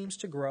always seems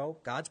to grow.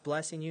 God's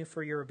blessing you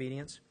for your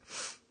obedience.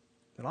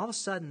 But all of a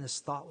sudden, this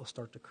thought will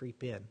start to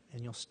creep in,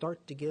 and you'll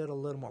start to get a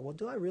little more, well,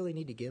 do I really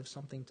need to give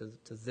something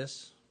to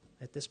this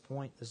at this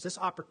point? Is this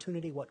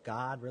opportunity what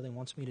God really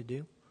wants me to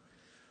do?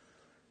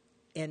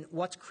 And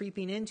what's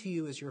creeping into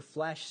you is your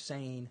flesh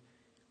saying,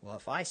 well,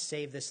 if I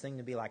save this thing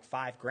to be like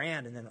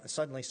 $5,000 and then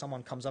suddenly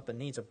someone comes up and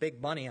needs a big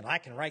money and I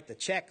can write the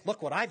check,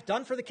 look what I've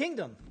done for the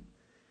kingdom.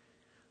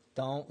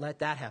 Don't let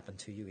that happen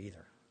to you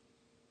either.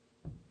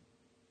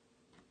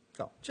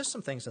 So, just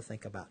some things to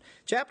think about.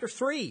 Chapter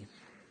 3.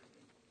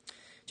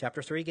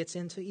 Chapter 3 gets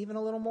into even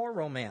a little more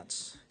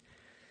romance.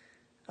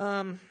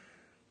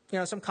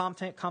 Some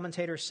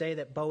commentators say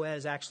that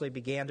Boaz actually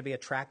began to be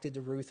attracted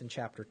to Ruth in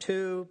chapter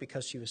 2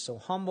 because she was so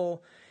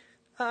humble.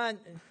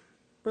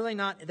 Really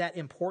not that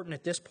important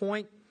at this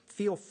point.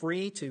 Feel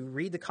free to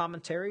read the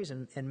commentaries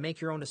and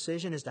make your own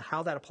decision as to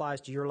how that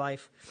applies to your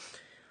life.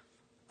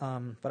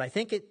 But I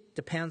think it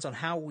depends on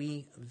how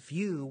we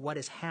view what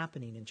is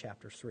happening in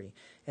chapter 3.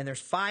 And there's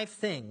 5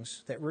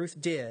 things that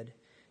Ruth did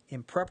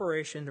in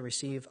preparation to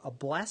receive a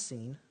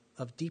blessing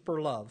of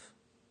deeper love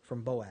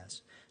from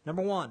Boaz.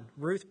 Number 1,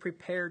 Ruth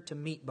prepared to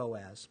meet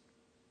Boaz.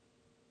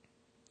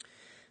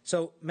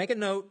 So make a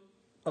note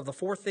of the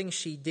 4 things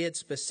she did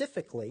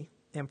specifically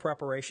in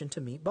preparation to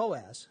meet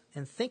Boaz.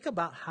 And think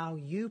about how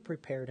you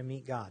prepare to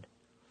meet God.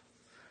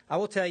 I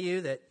will tell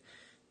you that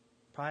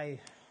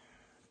probably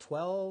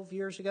 12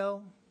 years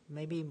ago,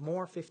 maybe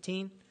more,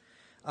 15,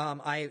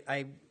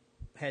 I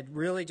had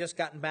really just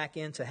gotten back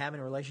into having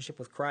a relationship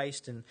with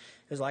Christ. And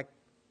it was like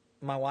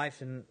my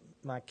wife and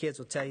my kids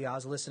will tell you, I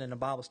was listening to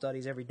Bible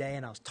studies every day,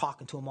 and I was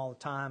talking to them all the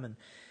time and,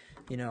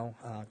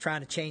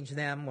 trying to change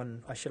them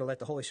when I should have let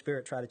the Holy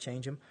Spirit try to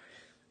change them.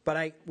 But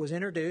I was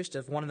introduced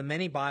as one of the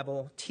many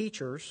Bible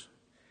teachers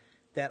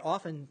that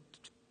often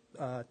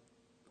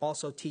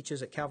also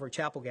teaches at Calvary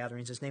Chapel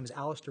gatherings. His name is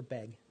Alistair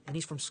Begg, and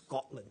he's from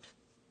Scotland.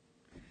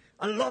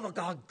 I love a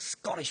God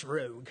Scottish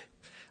rogue.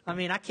 I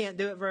mean, I can't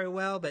do it very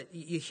well, but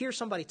you hear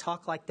somebody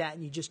talk like that,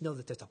 and you just know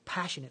that there's a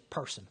passionate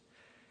person.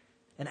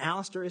 And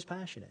Alistair is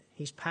passionate.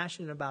 He's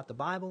passionate about the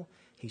Bible.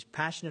 He's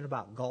passionate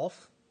about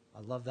golf.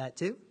 I love that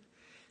too.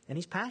 And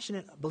he's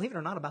passionate, believe it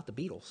or not, about the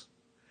Beatles.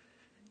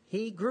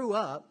 He grew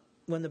up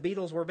when the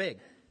Beatles were big.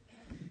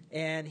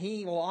 And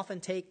he will often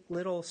take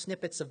little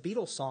snippets of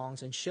Beatles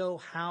songs and show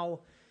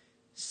how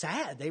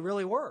sad they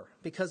really were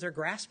because they're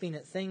grasping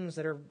at things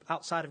that are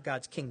outside of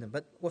God's kingdom.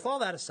 But with all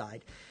that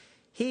aside,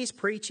 he's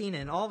preaching,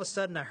 and all of a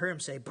sudden I hear him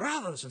say,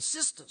 brothers and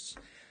sisters,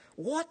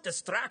 what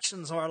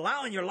distractions are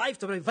allowing your life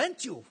to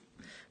prevent you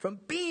from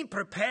being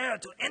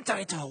prepared to enter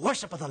into a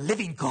worship of the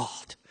living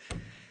God?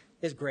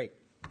 It's great.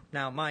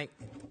 Now, my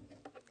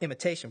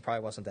imitation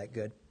probably wasn't that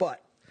good,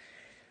 but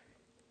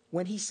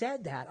when he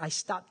said that, I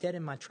stopped dead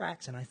in my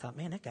tracks, and I thought,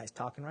 man, that guy's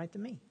talking right to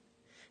me.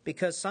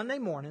 Because Sunday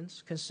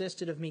mornings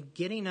consisted of me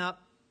getting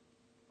up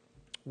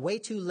way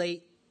too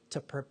late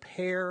to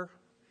prepare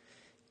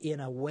in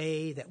a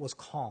way that was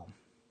calm.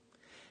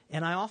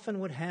 And I often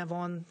would have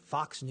on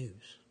Fox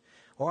News,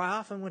 or I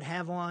often would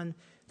have on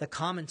the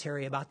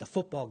commentary about the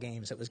football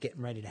games that was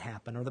getting ready to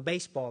happen, or the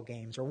baseball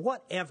games, or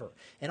whatever.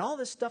 And all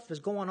this stuff is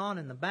going on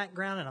in the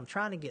background, and I'm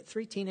trying to get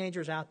 3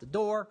 teenagers out the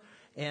door,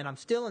 and I'm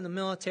still in the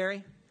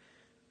military.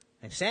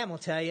 And Sam will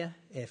tell you,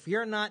 if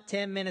you're not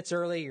 10 minutes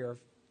early, you're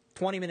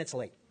 20 minutes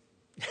late.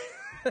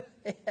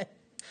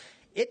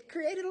 It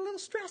created a little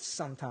stress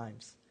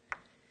sometimes.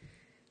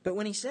 But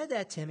when he said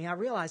that to me, I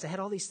realized I had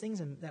all these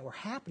things that were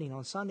happening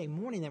on Sunday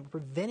morning that were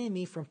preventing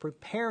me from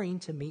preparing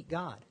to meet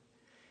God.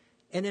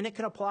 And then it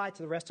can apply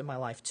to the rest of my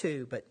life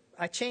too. But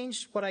I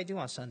changed what I do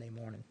on Sunday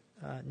morning.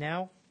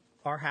 Now,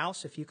 our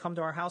house, if you come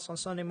to our house on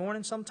Sunday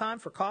morning sometime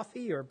for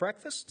coffee or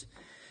breakfast,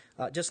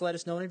 just let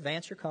us know in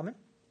advance you're coming.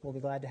 We'll be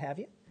glad to have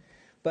you.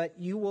 But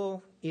you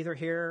will either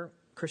hear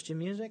Christian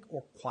music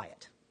or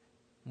quiet.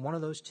 One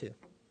of those two.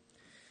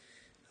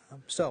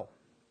 So,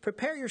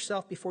 prepare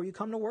yourself before you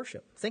come to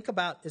worship. Think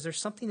about, is there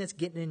something that's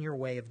getting in your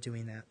way of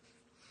doing that?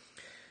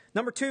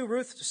 Number 2,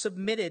 Ruth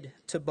submitted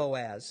to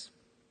Boaz.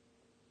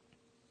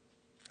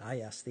 Ah,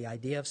 yes, the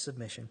idea of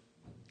submission.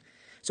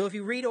 So if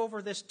you read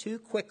over this too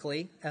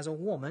quickly as a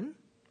woman,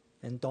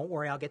 and don't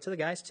worry, I'll get to the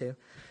guys too,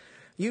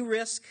 you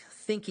risk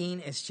thinking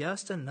it's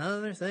just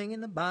another thing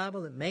in the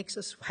Bible that makes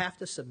us have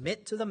to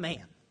submit to the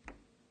man.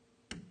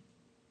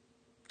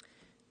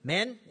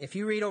 Men, if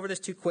you read over this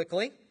too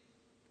quickly,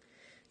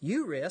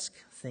 you risk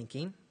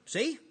thinking,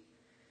 see,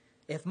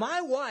 if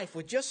my wife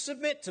would just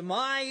submit to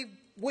my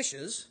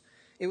wishes,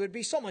 it would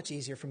be so much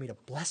easier for me to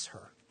bless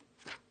her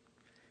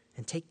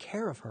and take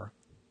care of her.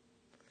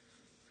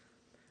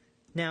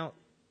 Now,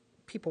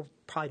 people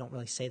probably don't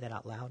really say that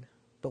out loud,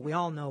 but we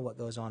all know what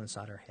goes on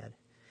inside our head.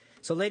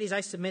 So ladies,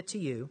 I submit to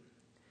you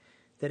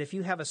that if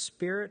you have a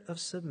spirit of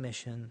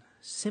submission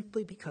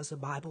simply because the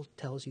Bible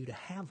tells you to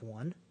have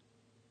one,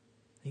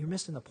 you're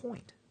missing the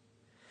point.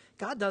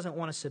 God doesn't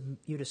want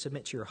you to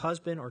submit to your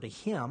husband or to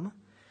him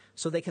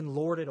so they can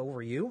lord it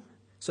over you,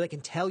 so they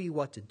can tell you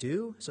what to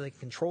do, so they can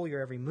control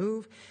your every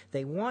move.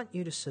 They want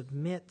you to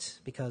submit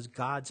because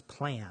God's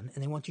plan,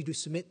 and they want you to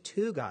submit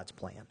to God's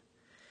plan.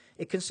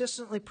 It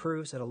consistently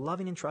proves that a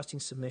loving and trusting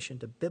submission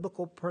to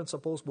biblical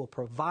principles will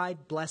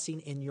provide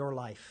blessing in your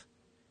life.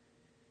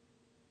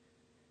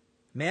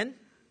 Men,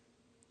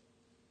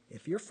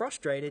 if you're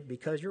frustrated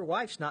because your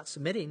wife's not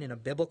submitting in a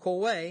biblical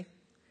way,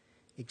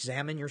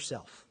 examine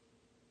yourself.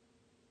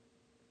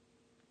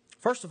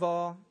 First of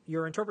all,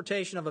 your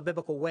interpretation of a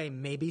biblical way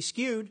may be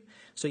skewed,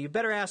 so you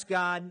better ask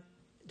God,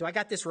 do I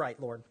got this right,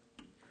 Lord?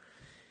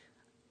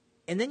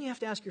 And then you have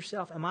to ask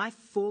yourself, am I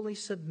fully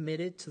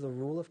submitted to the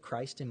rule of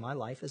Christ in my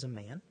life as a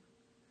man?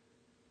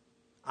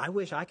 I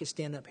wish I could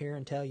stand up here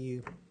and tell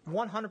you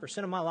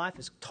 100% of my life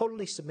is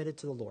totally submitted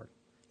to the Lord.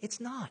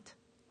 It's not.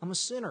 I'm a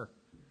sinner.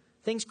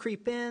 Things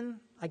creep in.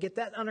 I get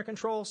that under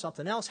control.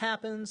 Something else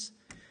happens.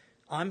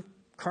 I'm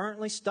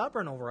currently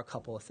stubborn over a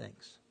couple of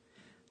things.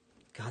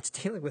 God's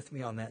dealing with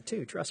me on that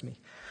too, trust me.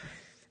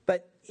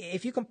 But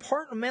if you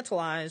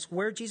compartmentalize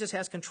where Jesus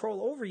has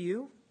control over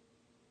you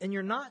and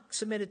you're not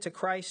submitted to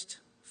Christ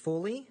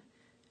fully,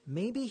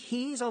 maybe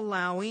he's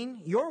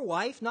allowing your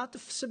wife not to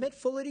submit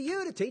fully to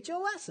you to teach you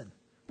a lesson,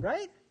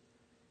 right?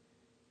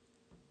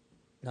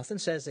 Nothing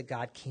says that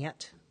God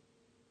can't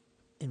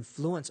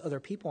influence other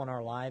people in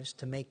our lives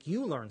to make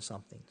you learn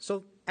something.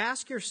 So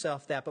ask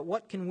yourself that, but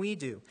what can we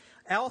do?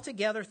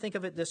 Altogether, think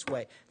of it this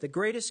way. The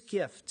greatest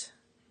gift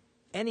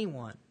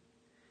anyone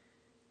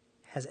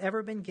has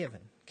ever been given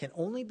can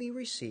only be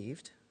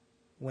received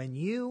when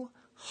you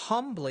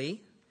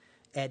humbly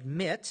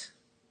admit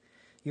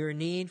your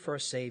need for a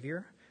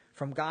Savior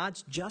from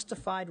God's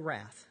justified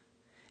wrath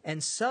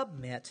and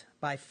submit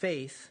by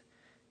faith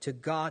to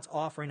God's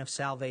offering of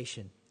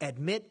salvation.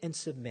 Admit and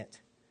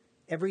submit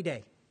every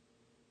day.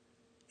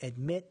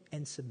 Admit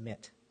and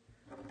submit.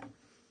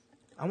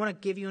 I want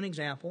to give you an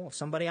example of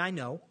somebody I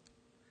know,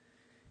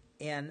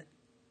 and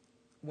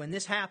when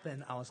this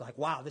happened, I was like,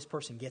 wow, this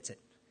person gets it.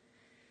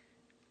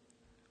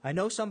 I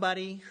know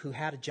somebody who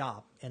had a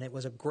job, and it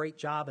was a great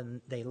job,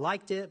 and they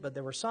liked it, but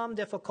there were some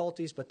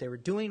difficulties, but they were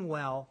doing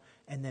well,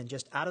 and then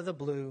just out of the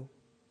blue,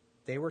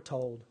 they were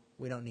told,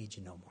 we don't need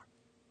you no more.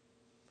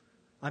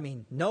 I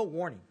mean, no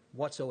warning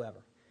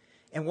whatsoever.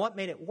 And what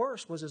made it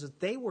worse was that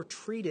they were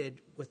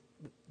treated with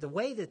the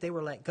way that they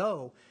were let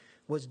go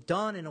was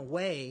done in a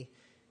way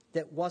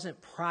that wasn't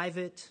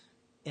private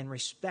and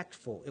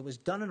respectful. It was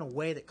done in a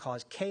way that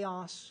caused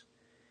chaos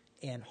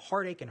and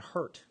heartache and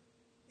hurt.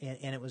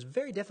 And it was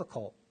very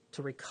difficult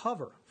to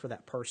recover for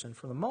that person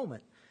for the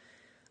moment.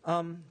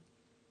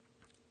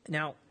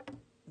 Now,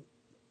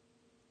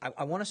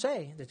 I want to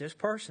say that this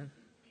person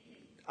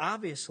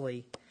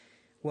obviously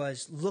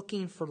was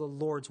looking for the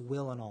Lord's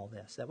will in all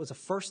this. That was the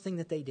first thing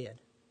that they did.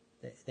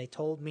 They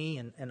told me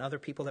and other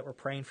people that were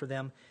praying for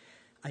them,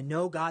 I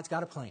know God's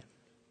got a plan.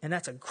 And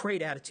that's a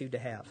great attitude to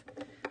have.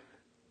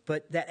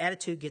 But that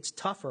attitude gets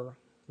tougher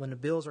when the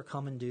bills are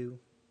coming due.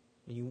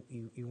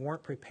 You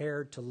weren't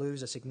prepared to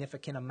lose a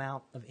significant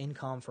amount of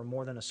income for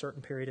more than a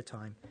certain period of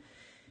time.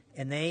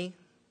 And they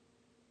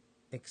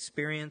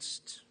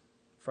experienced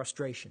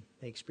frustration.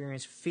 They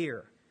experienced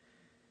fear.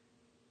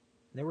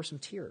 There were some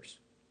tears.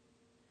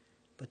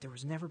 But there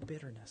was never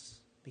bitterness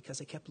because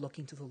they kept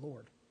looking to the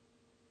Lord.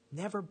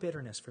 Never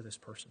bitterness for this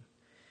person.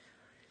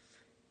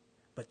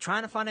 But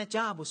trying to find that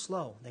job was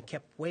slow. They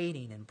kept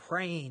waiting and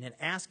praying and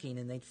asking,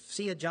 and they'd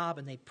see a job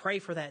and they'd pray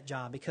for that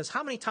job. Because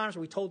how many times are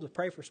we told to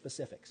pray for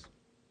specifics?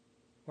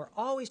 We're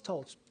always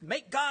told,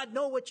 make God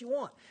know what you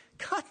want.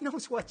 God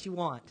knows what you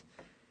want.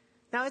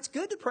 Now, it's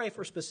good to pray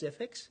for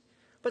specifics,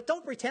 but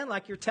don't pretend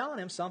like you're telling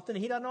him something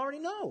he doesn't already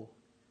know.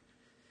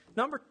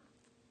 Number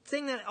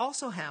thing that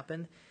also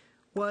happened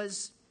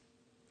was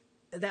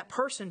that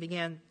person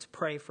began to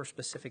pray for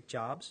specific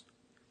jobs,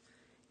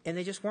 and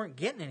they just weren't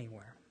getting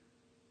anywhere.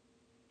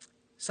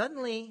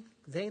 Suddenly,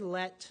 they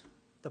let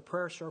the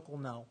prayer circle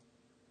know,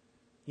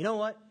 you know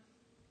what?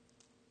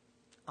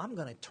 I'm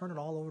going to turn it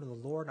all over to the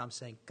Lord. I'm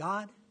saying,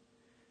 God,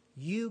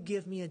 you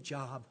give me a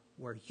job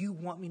where you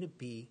want me to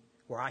be,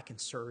 where I can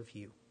serve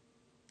you.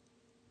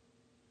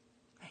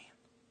 Man,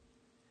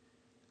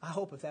 I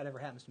hope if that ever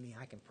happens to me,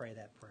 I can pray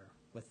that prayer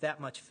with that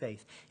much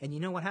faith. And you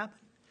know what happened?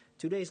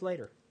 2 days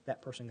later,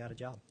 that person got a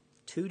job.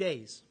 2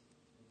 days.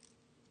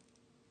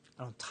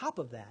 And on top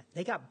of that,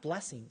 they got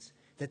blessings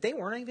that they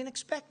weren't even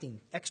expecting.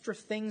 Extra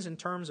things in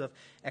terms of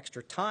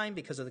extra time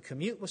because of the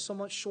commute was so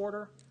much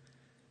shorter.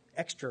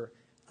 Extra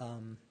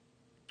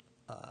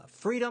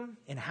freedom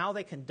in how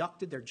they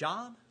conducted their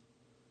job.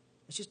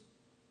 It's just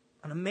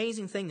an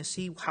amazing thing to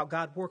see how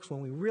God works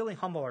when we really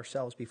humble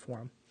ourselves before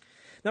him.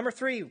 Number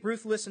 3,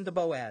 Ruth listened to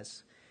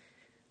Boaz.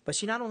 But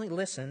she not only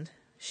listened,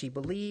 she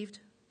believed,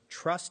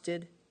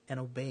 trusted, and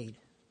obeyed.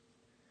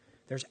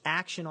 There's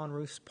action on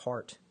Ruth's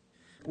part.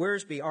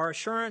 Wiersbe, our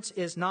assurance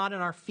is not in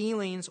our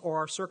feelings or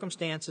our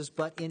circumstances,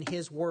 but in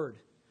his word.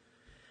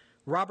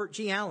 Robert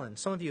G. Allen,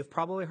 some of you have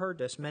probably heard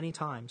this many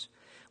times.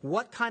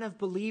 What kind of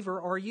believer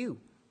are you?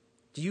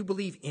 Do you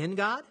believe in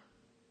God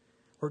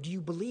or do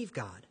you believe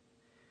God?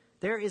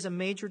 There is a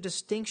major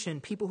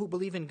distinction. People who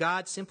believe in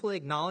God simply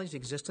acknowledge the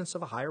existence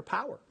of a higher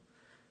power.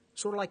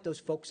 Sort of like those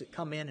folks that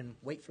come in and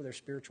wait for their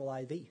spiritual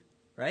IV,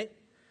 right?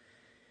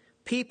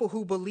 People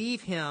who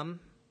believe him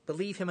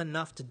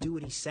enough to do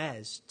what he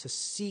says, to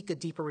seek a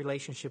deeper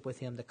relationship with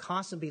him, to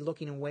constantly be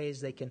looking in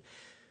ways they can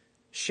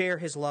share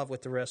his love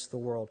with the rest of the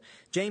world.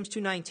 James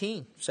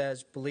 2:19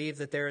 says, believe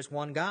that there is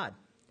one God.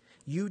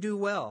 You do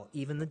well,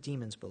 even the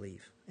demons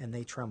believe, and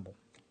they tremble.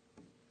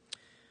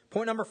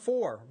 Point number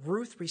 4,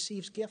 Ruth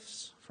receives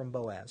gifts from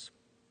Boaz.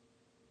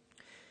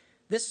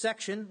 This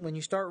section, when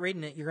you start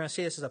reading it, you're going to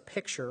see this as a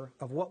picture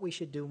of what we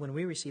should do when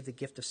we receive the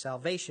gift of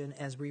salvation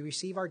as we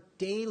receive our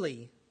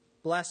daily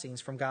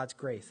blessings from God's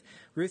grace.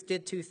 Ruth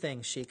did 2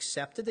 things. She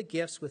accepted the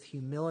gifts with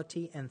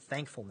humility and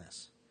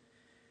thankfulness.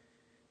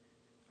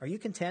 Are you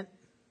content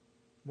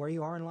where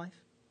you are in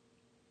life?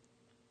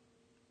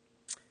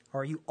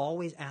 Or are you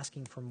always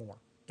asking for more?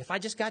 If I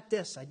just got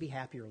this, I'd be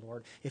happier,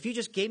 Lord. If you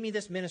just gave me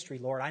this ministry,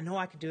 Lord, I know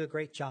I could do a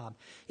great job.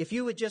 If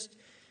you would just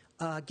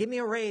give me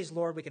a raise,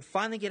 Lord, we could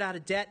finally get out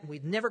of debt and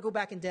we'd never go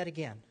back in debt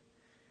again.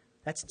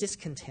 That's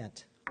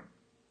discontent.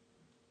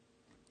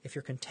 If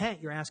you're content,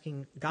 you're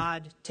asking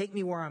God, take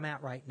me where I'm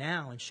at right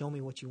now and show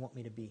me what you want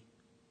me to be.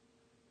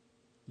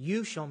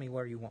 You show me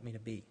where you want me to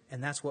be.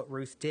 And that's what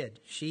Ruth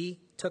did. She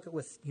took it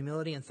with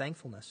humility and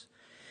thankfulness.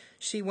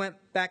 She went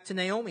back to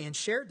Naomi and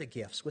shared the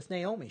gifts with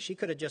Naomi. She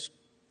could have just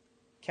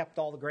kept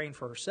all the grain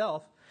for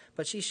herself,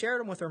 but she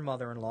shared them with her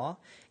mother-in-law.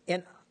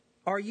 And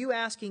are you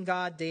asking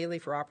God daily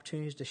for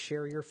opportunities to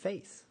share your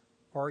faith?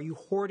 Or are you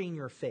hoarding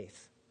your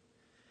faith?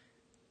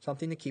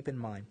 Something to keep in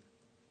mind.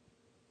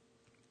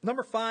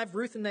 Number 5,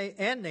 Ruth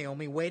and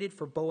Naomi waited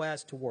for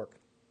Boaz to work.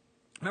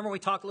 Remember we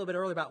talked a little bit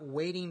earlier about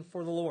waiting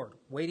for the Lord,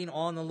 waiting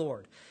on the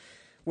Lord.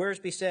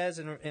 Wiersbe says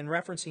in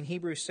referencing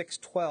Hebrews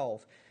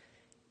 6:12,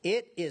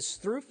 it is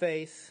through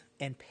faith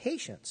and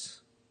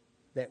patience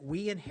that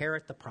we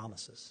inherit the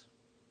promises.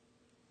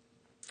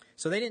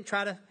 So they didn't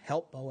try to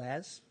help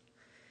Boaz.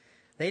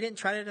 They didn't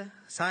try to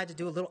decide to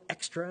do a little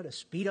extra to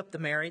speed up the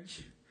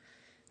marriage.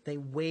 They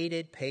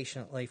waited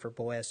patiently for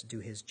Boaz to do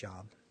his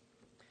job.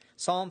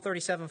 Psalm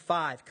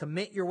 37:5,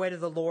 commit your way to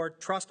the Lord,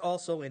 trust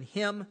also in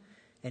him,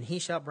 and he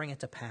shall bring it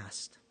to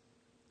pass.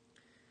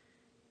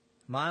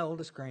 My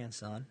oldest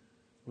grandson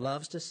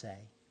loves to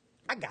say,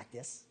 I got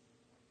this.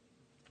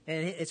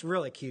 And it's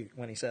really cute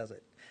when he says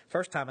it.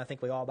 First time I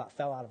think we all about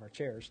fell out of our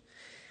chairs.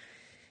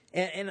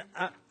 And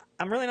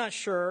I'm really not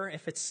sure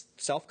if it's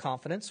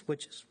self-confidence,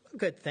 which is a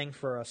good thing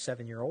for a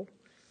 7-year-old,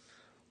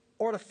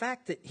 or the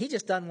fact that he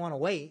just doesn't want to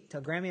wait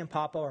till Grammy and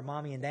Papa or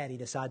Mommy and Daddy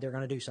decide they're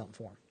going to do something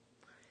for him.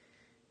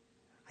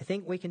 I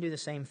think we can do the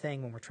same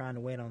thing when we're trying to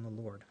wait on the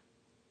Lord.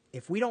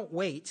 If we don't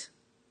wait,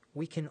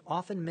 we can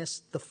often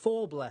miss the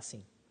full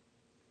blessing.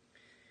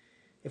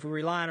 If we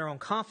rely on our own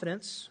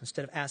confidence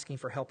instead of asking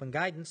for help and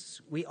guidance,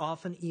 we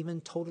often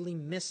even totally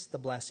miss the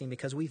blessing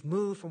because we've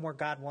moved from where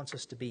God wants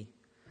us to be.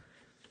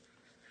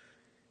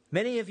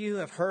 Many of you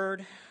have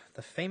heard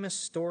the famous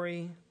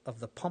story of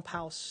the pump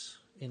house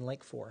in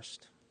Lake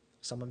Forest.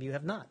 Some of you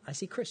have not. I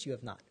see Chris, you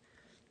have not.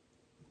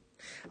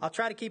 I'll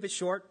try to keep it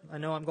short. I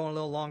know I'm going a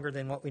little longer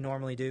than what we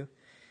normally do.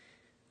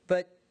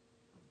 But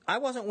I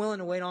wasn't willing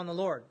to wait on the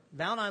Lord.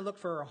 Val and I looked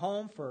for a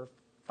home for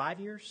 5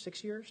 years,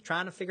 6 years,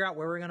 trying to figure out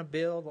where we were going to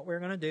build, what we were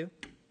going to do.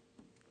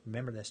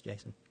 Remember this,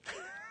 Jason.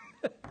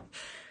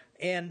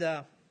 And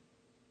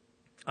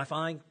I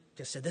finally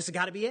just said, this has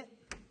got to be it.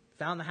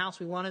 Found the house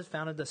we wanted,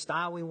 found the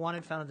style we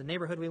wanted, found the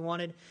neighborhood we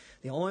wanted.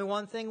 The only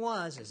one thing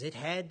is it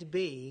had to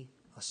be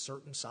a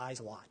certain size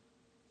lot.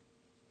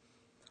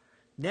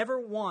 Never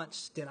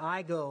once did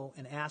I go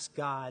and ask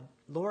God,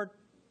 Lord,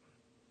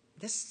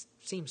 this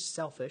seems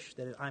selfish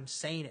that I'm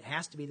saying it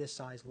has to be this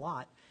size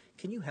lot.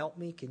 Can you help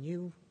me? Can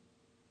you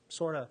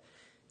sort of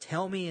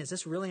tell me, is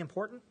this really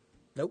important?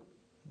 Nope.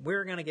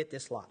 We're going to get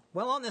this lot.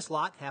 Well, on this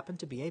lot happened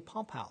to be a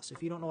pump house.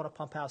 If you don't know what a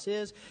pump house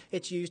is,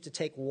 it's used to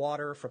take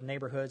water from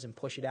neighborhoods and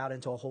push it out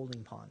into a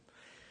holding pond.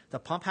 The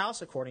pump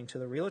house, according to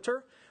the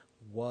realtor,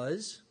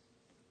 was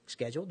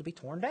scheduled to be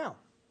torn down.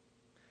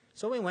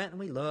 So we went and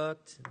we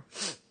looked.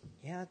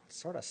 Yeah, it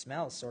sort of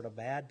smells sort of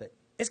bad, but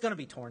it's going to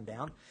be torn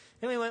down.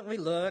 And we went and we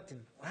looked,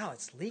 and wow,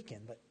 it's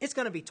leaking, but it's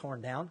going to be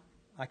torn down.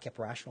 I kept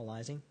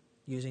rationalizing,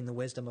 using the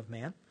wisdom of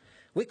man.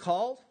 We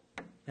called,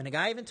 and the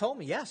guy even told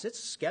me, yes, it's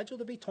scheduled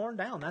to be torn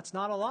down. That's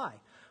not a lie.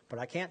 But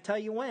I can't tell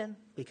you when,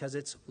 because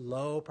it's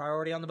low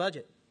priority on the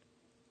budget.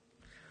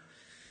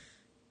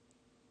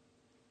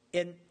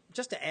 And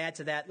just to add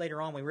to that,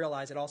 later on we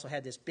realized it also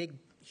had this big,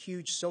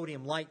 huge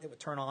sodium light that would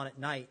turn on at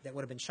night that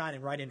would have been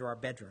shining right into our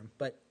bedroom.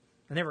 But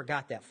I never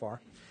got that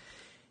far.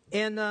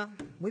 And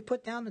we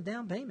put down the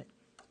down payment.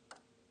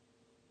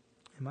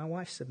 And my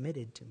wife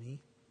submitted to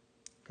me,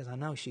 because I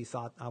know she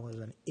thought I was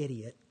an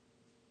idiot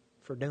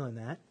for doing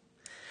that.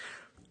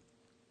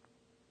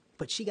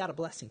 But she got a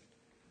blessing.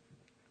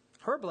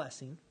 Her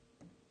blessing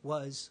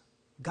was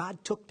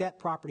God took that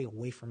property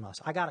away from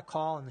us. I got a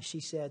call, and she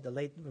said,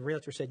 the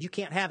realtor said, you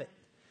can't have it.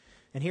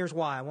 And here's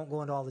why. I won't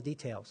go into all the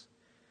details.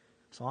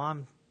 So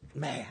I'm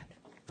mad.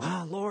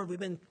 Oh, Lord, we've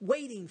been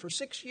waiting for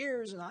 6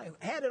 years, and I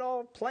had it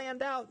all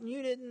planned out, and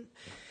you didn't.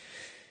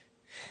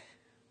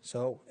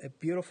 So a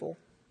beautiful,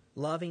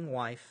 loving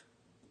wife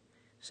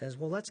says,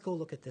 well, let's go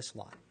look at this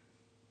lot.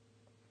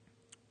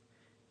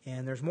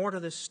 And there's more to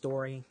this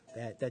story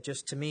that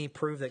just to me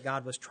proved that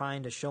God was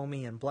trying to show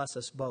me and bless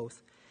us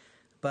both.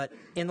 But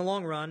in the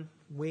long run,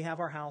 we have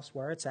our house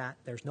where it's at.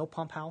 There's no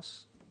pump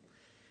house.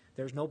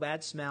 There's no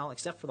bad smell,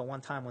 except for the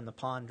one time when the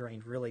pond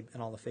drained really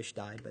and all the fish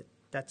died. But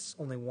that's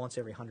only once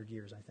every 100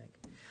 years, I think.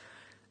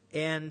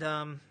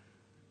 And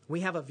we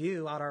have a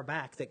view out our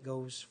back that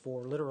goes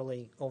for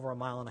literally over 1.5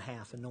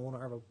 miles, and no one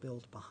will ever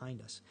build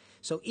behind us.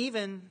 So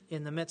even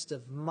in the midst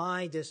of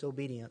my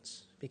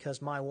disobedience,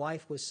 because my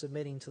wife was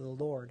submitting to the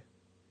Lord,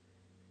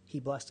 He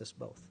blessed us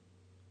both.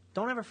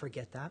 Don't ever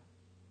forget that.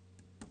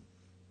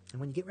 And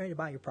when you get ready to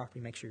buy your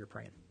property, make sure you're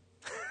praying.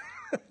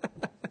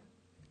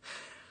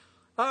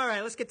 All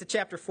right, let's get to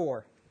chapter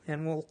 4,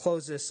 and we'll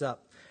close this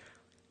up.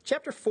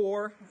 Chapter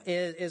 4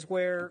 is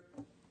where,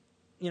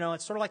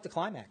 it's sort of like the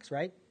climax,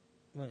 right?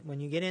 When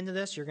you get into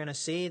this, you're going to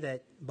see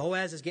that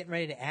Boaz is getting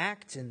ready to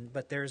act,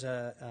 but there's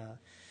a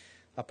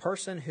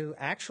person who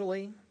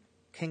actually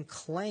can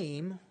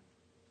claim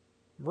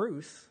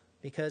Ruth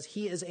because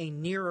he is a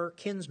nearer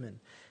kinsman.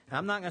 And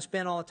I'm not going to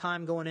spend all the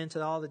time going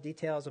into all the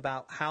details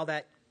about how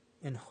they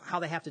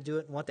have to do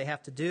it and what they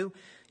have to do.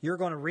 You're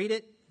going to read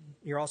it.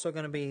 You're also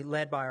going to be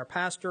led by our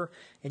pastor,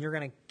 and you're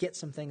going to get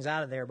some things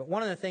out of there. But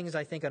one of the things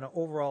I think, an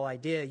overall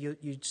idea,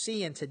 you'd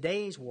see in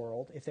today's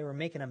world, if they were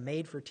making a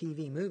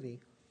made-for-TV movie,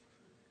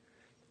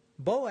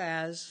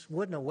 Boaz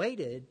wouldn't have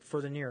waited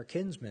for the nearer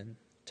kinsman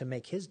to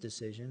make his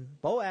decision.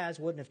 Boaz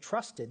wouldn't have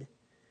trusted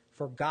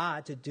for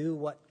God to do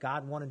what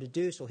God wanted to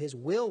do, so his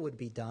will would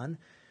be done.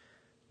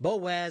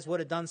 Boaz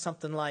would have done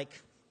something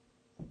like,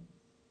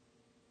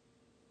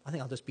 I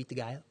think I'll just beat the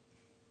guy up.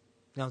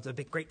 It's a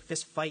big, great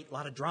fist fight, a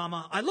lot of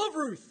drama. I love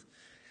Ruth.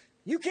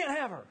 You can't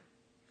have her.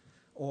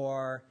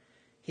 Or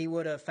he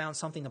would have found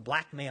something to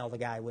blackmail the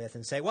guy with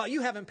and say, well,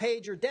 you haven't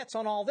paid your debts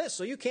on all this,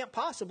 so you can't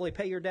possibly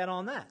pay your debt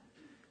on that.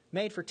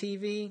 Made for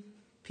TV,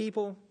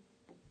 people,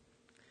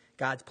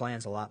 God's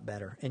plan's a lot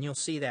better. And you'll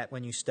see that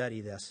when you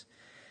study this.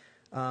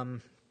 I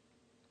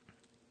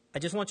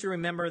just want you to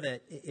remember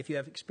that if you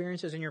have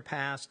experiences in your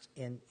past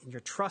and you're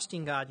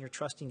trusting God,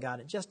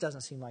 it just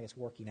doesn't seem like it's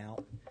working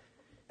out.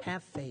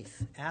 Have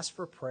faith. Ask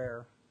for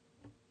prayer.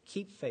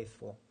 Keep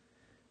faithful.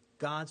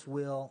 God's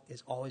will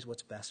is always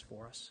what's best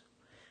for us.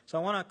 So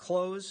I want to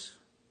close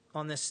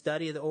on this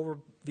study of the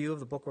overview of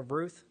the book of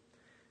Ruth.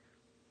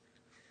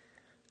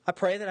 I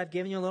pray that I've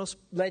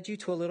led you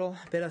to a little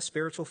bit of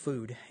spiritual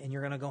food. And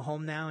you're going to go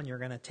home now and you're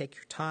going to take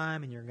your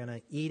time and you're going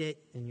to eat it.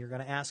 And you're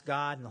going to ask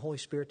God and the Holy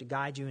Spirit to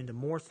guide you into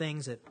more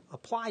things that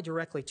apply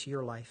directly to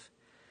your life.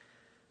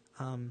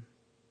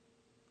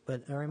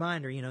 But a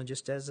reminder,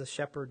 just as a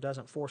shepherd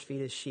doesn't force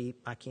feed his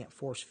sheep, I can't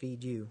force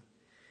feed you.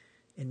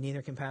 And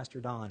neither can Pastor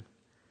Don.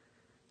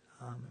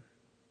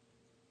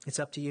 It's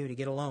up to you to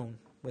get alone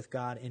with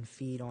God and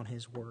feed on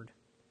His Word.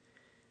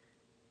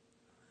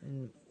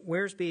 And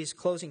Wearsby's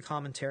closing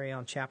commentary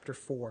on chapter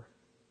 4,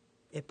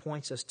 it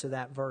points us to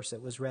that verse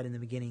that was read in the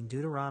beginning,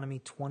 Deuteronomy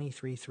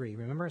 23:3.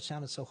 Remember, it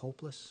sounded so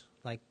hopeless,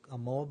 like a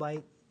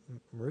Moabite.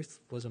 Ruth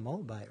was a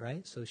Moabite,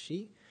 right? So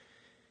she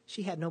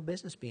had no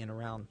business being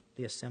around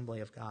the assembly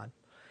of God.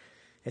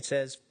 It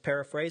says,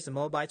 paraphrase, the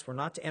Moabites were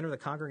not to enter the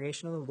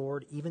congregation of the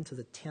Lord even to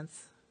the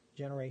 10th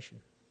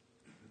generation.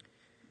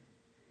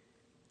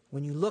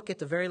 When you look at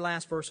the very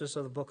last verses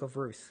of the book of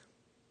Ruth,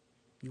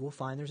 you will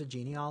find there's a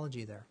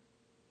genealogy there.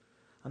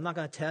 I'm not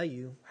going to tell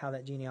you how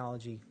that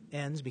genealogy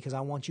ends because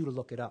I want you to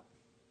look it up.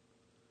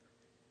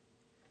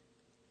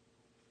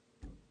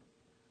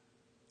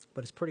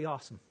 But it's pretty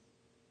awesome.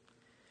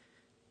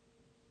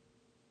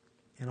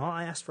 And all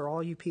I ask for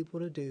all you people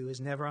to do is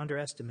never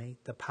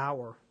underestimate the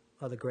power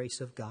of the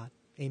grace of God.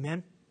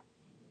 Amen?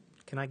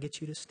 Can I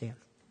get you to stand?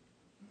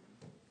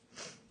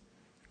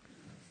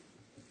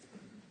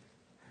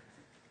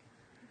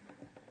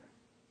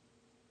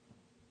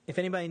 If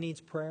anybody needs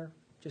prayer,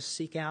 just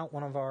seek out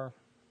one of our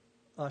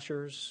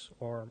ushers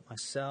or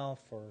myself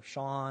or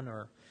Sean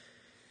or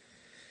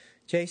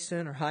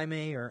Jason or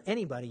Jaime or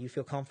anybody you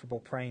feel comfortable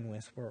praying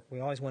with.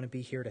 We always want to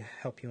be here to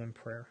help you in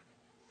prayer.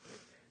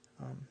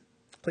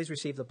 Please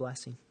receive the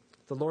blessing.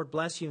 The Lord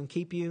bless you and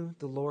keep you.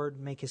 The Lord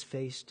make His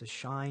face to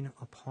shine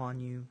upon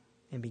you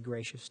and be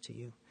gracious to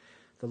you.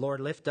 The Lord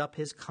lift up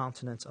His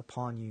countenance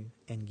upon you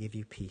and give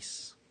you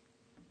peace.